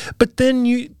stuff. But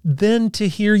then to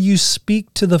hear you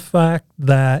speak to the fact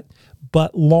that,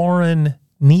 but Lauren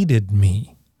needed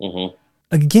me. Mm-hmm.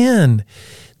 Again,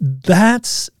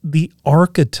 that's the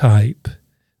archetype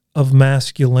of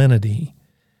masculinity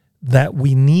that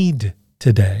we need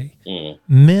today. Mm.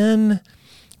 Men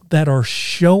that are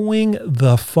showing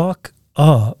the fuck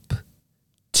up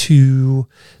to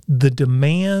the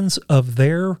demands of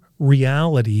their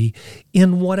reality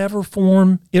in whatever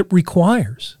form it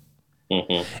requires.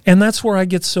 Mm-hmm. And that's where I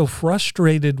get so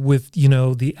frustrated with,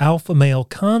 the alpha male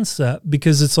concept,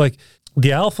 because it's like,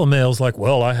 the alpha male's like,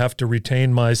 well, I have to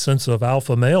retain my sense of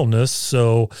alpha maleness,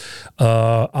 so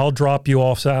I'll drop you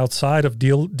off outside of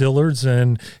Dillard's,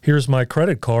 and here's my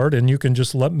credit card, and you can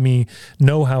just let me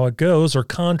know how it goes, or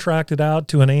contract it out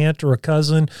to an aunt or a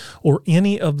cousin or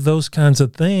any of those kinds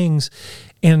of things.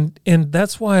 And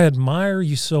that's why I admire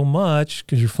you so much,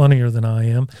 because you're funnier than I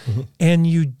am, mm-hmm. and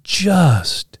you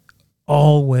just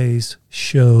always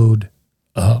showed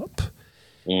up.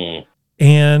 Mm.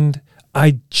 And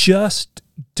I just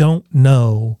don't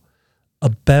know a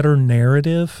better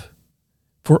narrative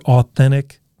for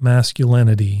authentic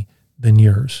masculinity than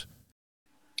yours.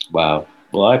 Wow.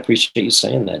 Well, I appreciate you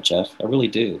saying that, Jeff. I really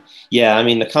do. Yeah, I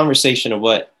mean, the conversation of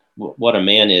what a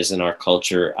man is in our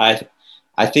culture, I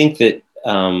think that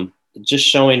just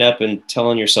showing up and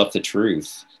telling yourself the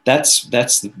truth, that's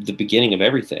the beginning of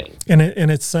everything. And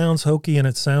it sounds hokey and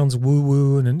it sounds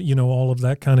woo-woo and all of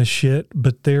that kind of shit.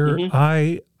 But Mm-hmm.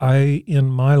 I in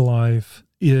my life,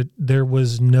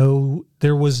 there's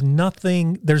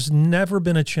never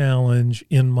been a challenge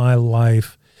in my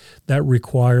life that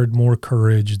required more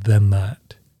courage than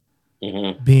that.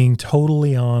 Mm-hmm. Being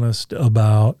totally honest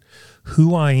about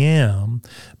who I am,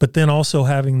 but then also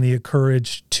having the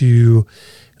courage to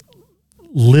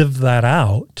live that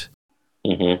out.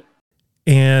 Mm-hmm.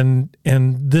 And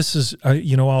this is,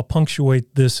 I'll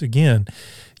punctuate this again.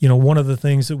 One of the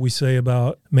things that we say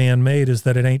about man-made is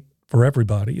that it ain't for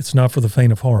everybody. It's not for the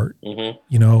faint of heart,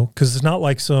 mm-hmm. Because it's not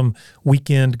like some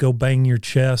weekend go bang your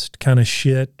chest kind of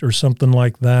shit or something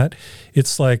like that.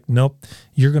 It's like, nope,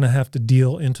 you're going to have to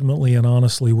deal intimately and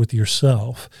honestly with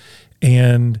yourself.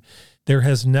 And there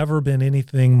has never been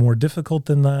anything more difficult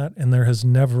than that. And there has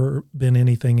never been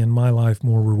anything in my life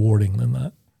more rewarding than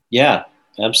that. Yeah,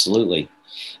 absolutely.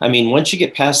 I mean, once you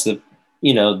get past the,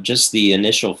 just the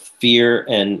initial fear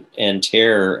and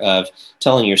terror of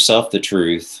telling yourself the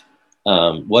truth,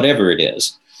 whatever it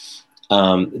is,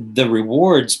 the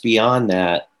rewards beyond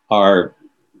that are,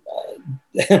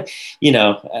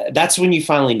 that's when you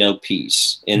finally know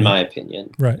peace, in my opinion.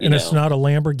 Right. And it's not a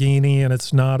Lamborghini, and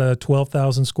it's not a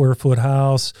 12,000 square foot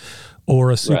house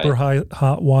or a super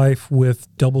hot wife with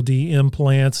double D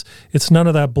implants. It's none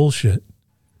of that bullshit.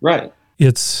 Right.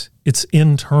 It's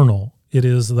internal. It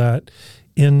is that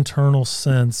internal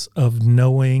sense of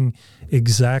knowing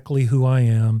exactly who I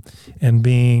am and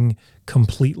being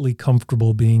completely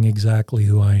comfortable being exactly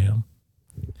who I am.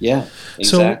 Yeah,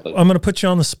 exactly. So I'm going to put you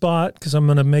on the spot because I'm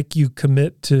going to make you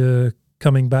commit to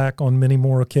coming back on many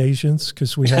more occasions,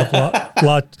 because we have a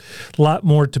lot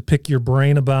more to pick your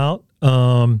brain about.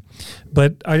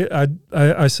 But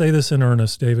I say this in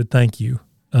earnest, David. Thank you.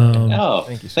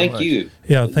 Thank you so much.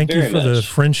 Yeah, thank you for much. the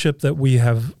friendship that we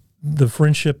have. The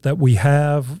friendship that we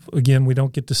have. Again, we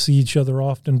don't get to see each other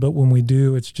often, but when we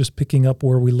do, it's just picking up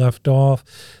where we left off.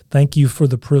 Thank you for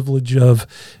the privilege of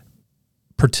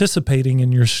participating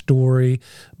in your story,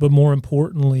 but more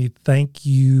importantly, thank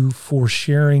you for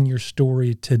sharing your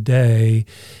story today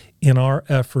in our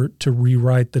effort to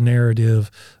rewrite the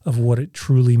narrative of what it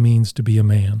truly means to be a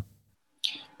man.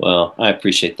 Well, I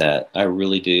appreciate that. I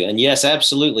really do. And yes,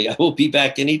 absolutely. I will be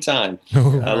back anytime.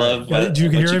 I love what you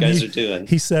guys are doing.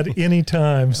 He said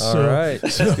anytime. All right.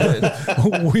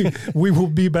 we will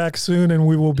be back soon, and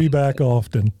we will be back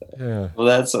often. Yeah. Well,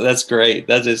 that's great.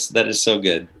 That is so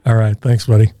good. All right. Thanks,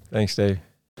 buddy. Thanks, Dave.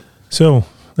 So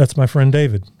that's my friend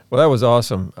David. Well, that was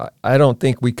awesome. I don't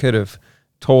think we could have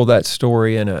told that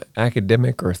story in an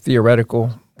academic or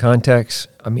theoretical context.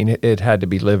 I mean, it had to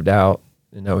be lived out.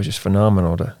 And that was just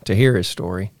phenomenal to hear his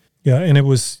story. Yeah, and it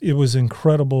was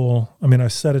incredible. I mean, I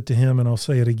said it to him and I'll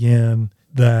say it again,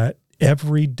 that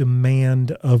every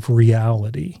demand of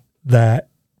reality that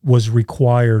was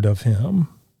required of him,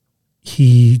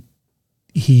 he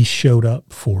showed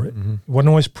up for it. Mm-hmm. It wasn't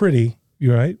always pretty,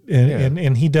 right?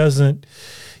 And he doesn't,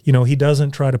 he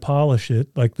doesn't try to polish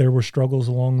it. Like, there were struggles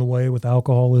along the way with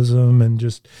alcoholism and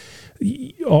just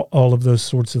all of those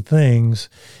sorts of things.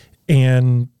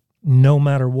 And no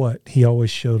matter what, he always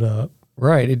showed up.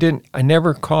 Right. I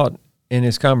never caught in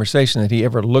his conversation that he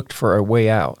ever looked for a way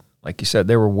out. Like you said,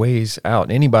 there were ways out.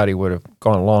 Anybody would have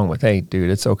gone along with, hey, dude,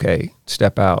 it's okay.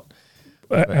 Step out.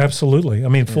 Absolutely. I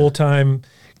mean, full-time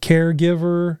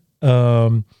caregiver,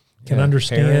 can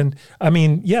understand. Parent. I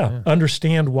mean,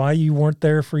 understand why you weren't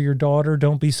there for your daughter.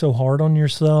 Don't be so hard on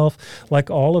yourself.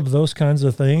 Like, all of those kinds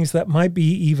of things that might be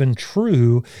even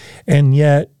true. And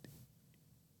yet,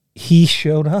 he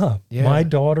showed up. Yeah. My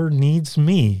daughter needs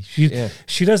me.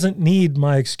 She doesn't need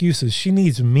my excuses. She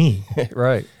needs me.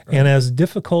 Right. And as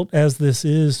difficult as this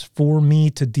is for me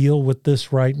to deal with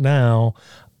this right now,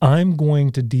 I'm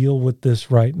going to deal with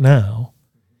this right now.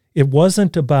 It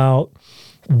wasn't about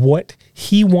what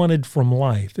he wanted from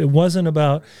life. It wasn't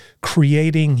about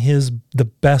creating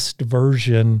the best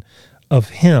version of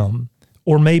him.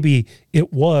 Or maybe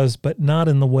it was, but not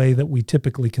in the way that we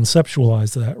typically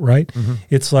conceptualize that, right? Mm-hmm.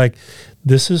 It's like,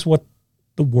 this is what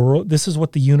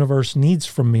the universe needs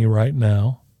from me right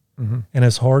now. Mm-hmm. And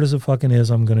as hard as it fucking is,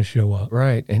 I'm going to show up.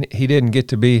 Right. And he didn't get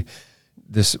to be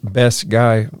this best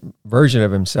guy version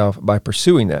of himself by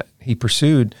pursuing that. He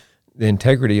pursued the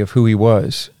integrity of who he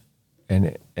was.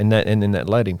 And then that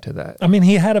led him to that. I mean,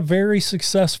 he had a very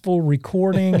successful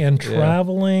recording and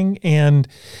traveling. And,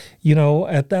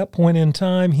 at that point in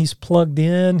time, he's plugged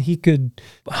in. He could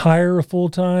hire a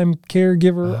full-time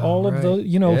caregiver, all of those.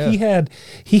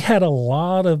 He had a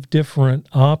lot of different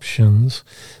options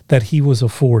that he was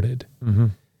afforded. Mm-hmm.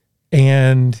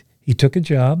 And he took a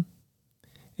job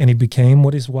and he became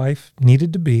what his wife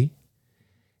needed to be.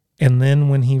 And then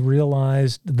when he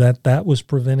realized that was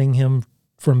preventing him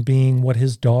from being what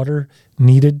his daughter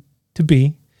needed to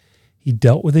be, he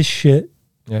dealt with his shit.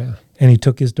 Yeah. And he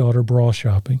took his daughter bra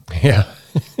shopping. Yeah.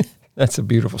 That's a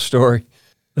beautiful story.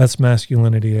 That's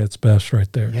masculinity at its best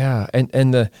right there. Yeah.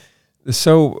 And the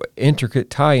so intricate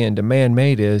tie-in to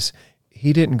Man-Made is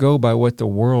he didn't go by what the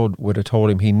world would have told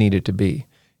him he needed to be.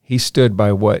 He stood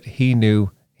by what he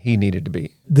knew he needed to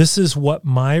be. This is what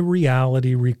my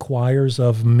reality requires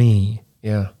of me.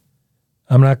 Yeah.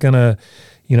 I'm not going to,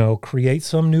 create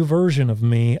some new version of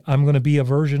me. I'm going to be a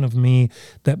version of me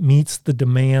that meets the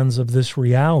demands of this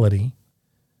reality.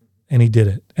 And he did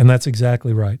it. And that's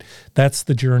exactly right. That's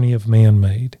the journey of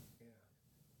Man-Made.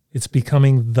 It's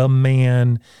becoming the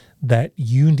man that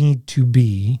you need to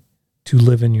be to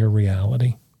live in your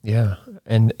reality. Yeah.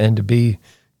 And to be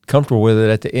comfortable with it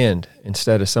at the end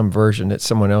instead of some version that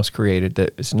someone else created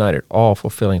that is not at all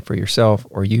fulfilling for yourself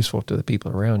or useful to the people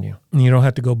around you. And you don't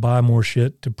have to go buy more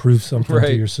shit to prove something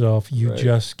to yourself. You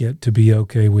just get to be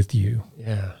okay with you.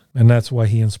 Yeah. And that's why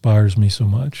he inspires me so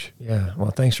much. Yeah.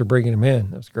 Well, thanks for bringing him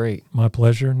in. That was great. My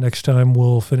pleasure. Next time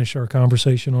we'll finish our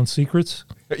conversation on secrets.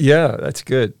 Yeah, that's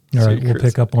good. All right. We'll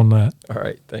pick up on that. All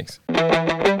right. Thanks.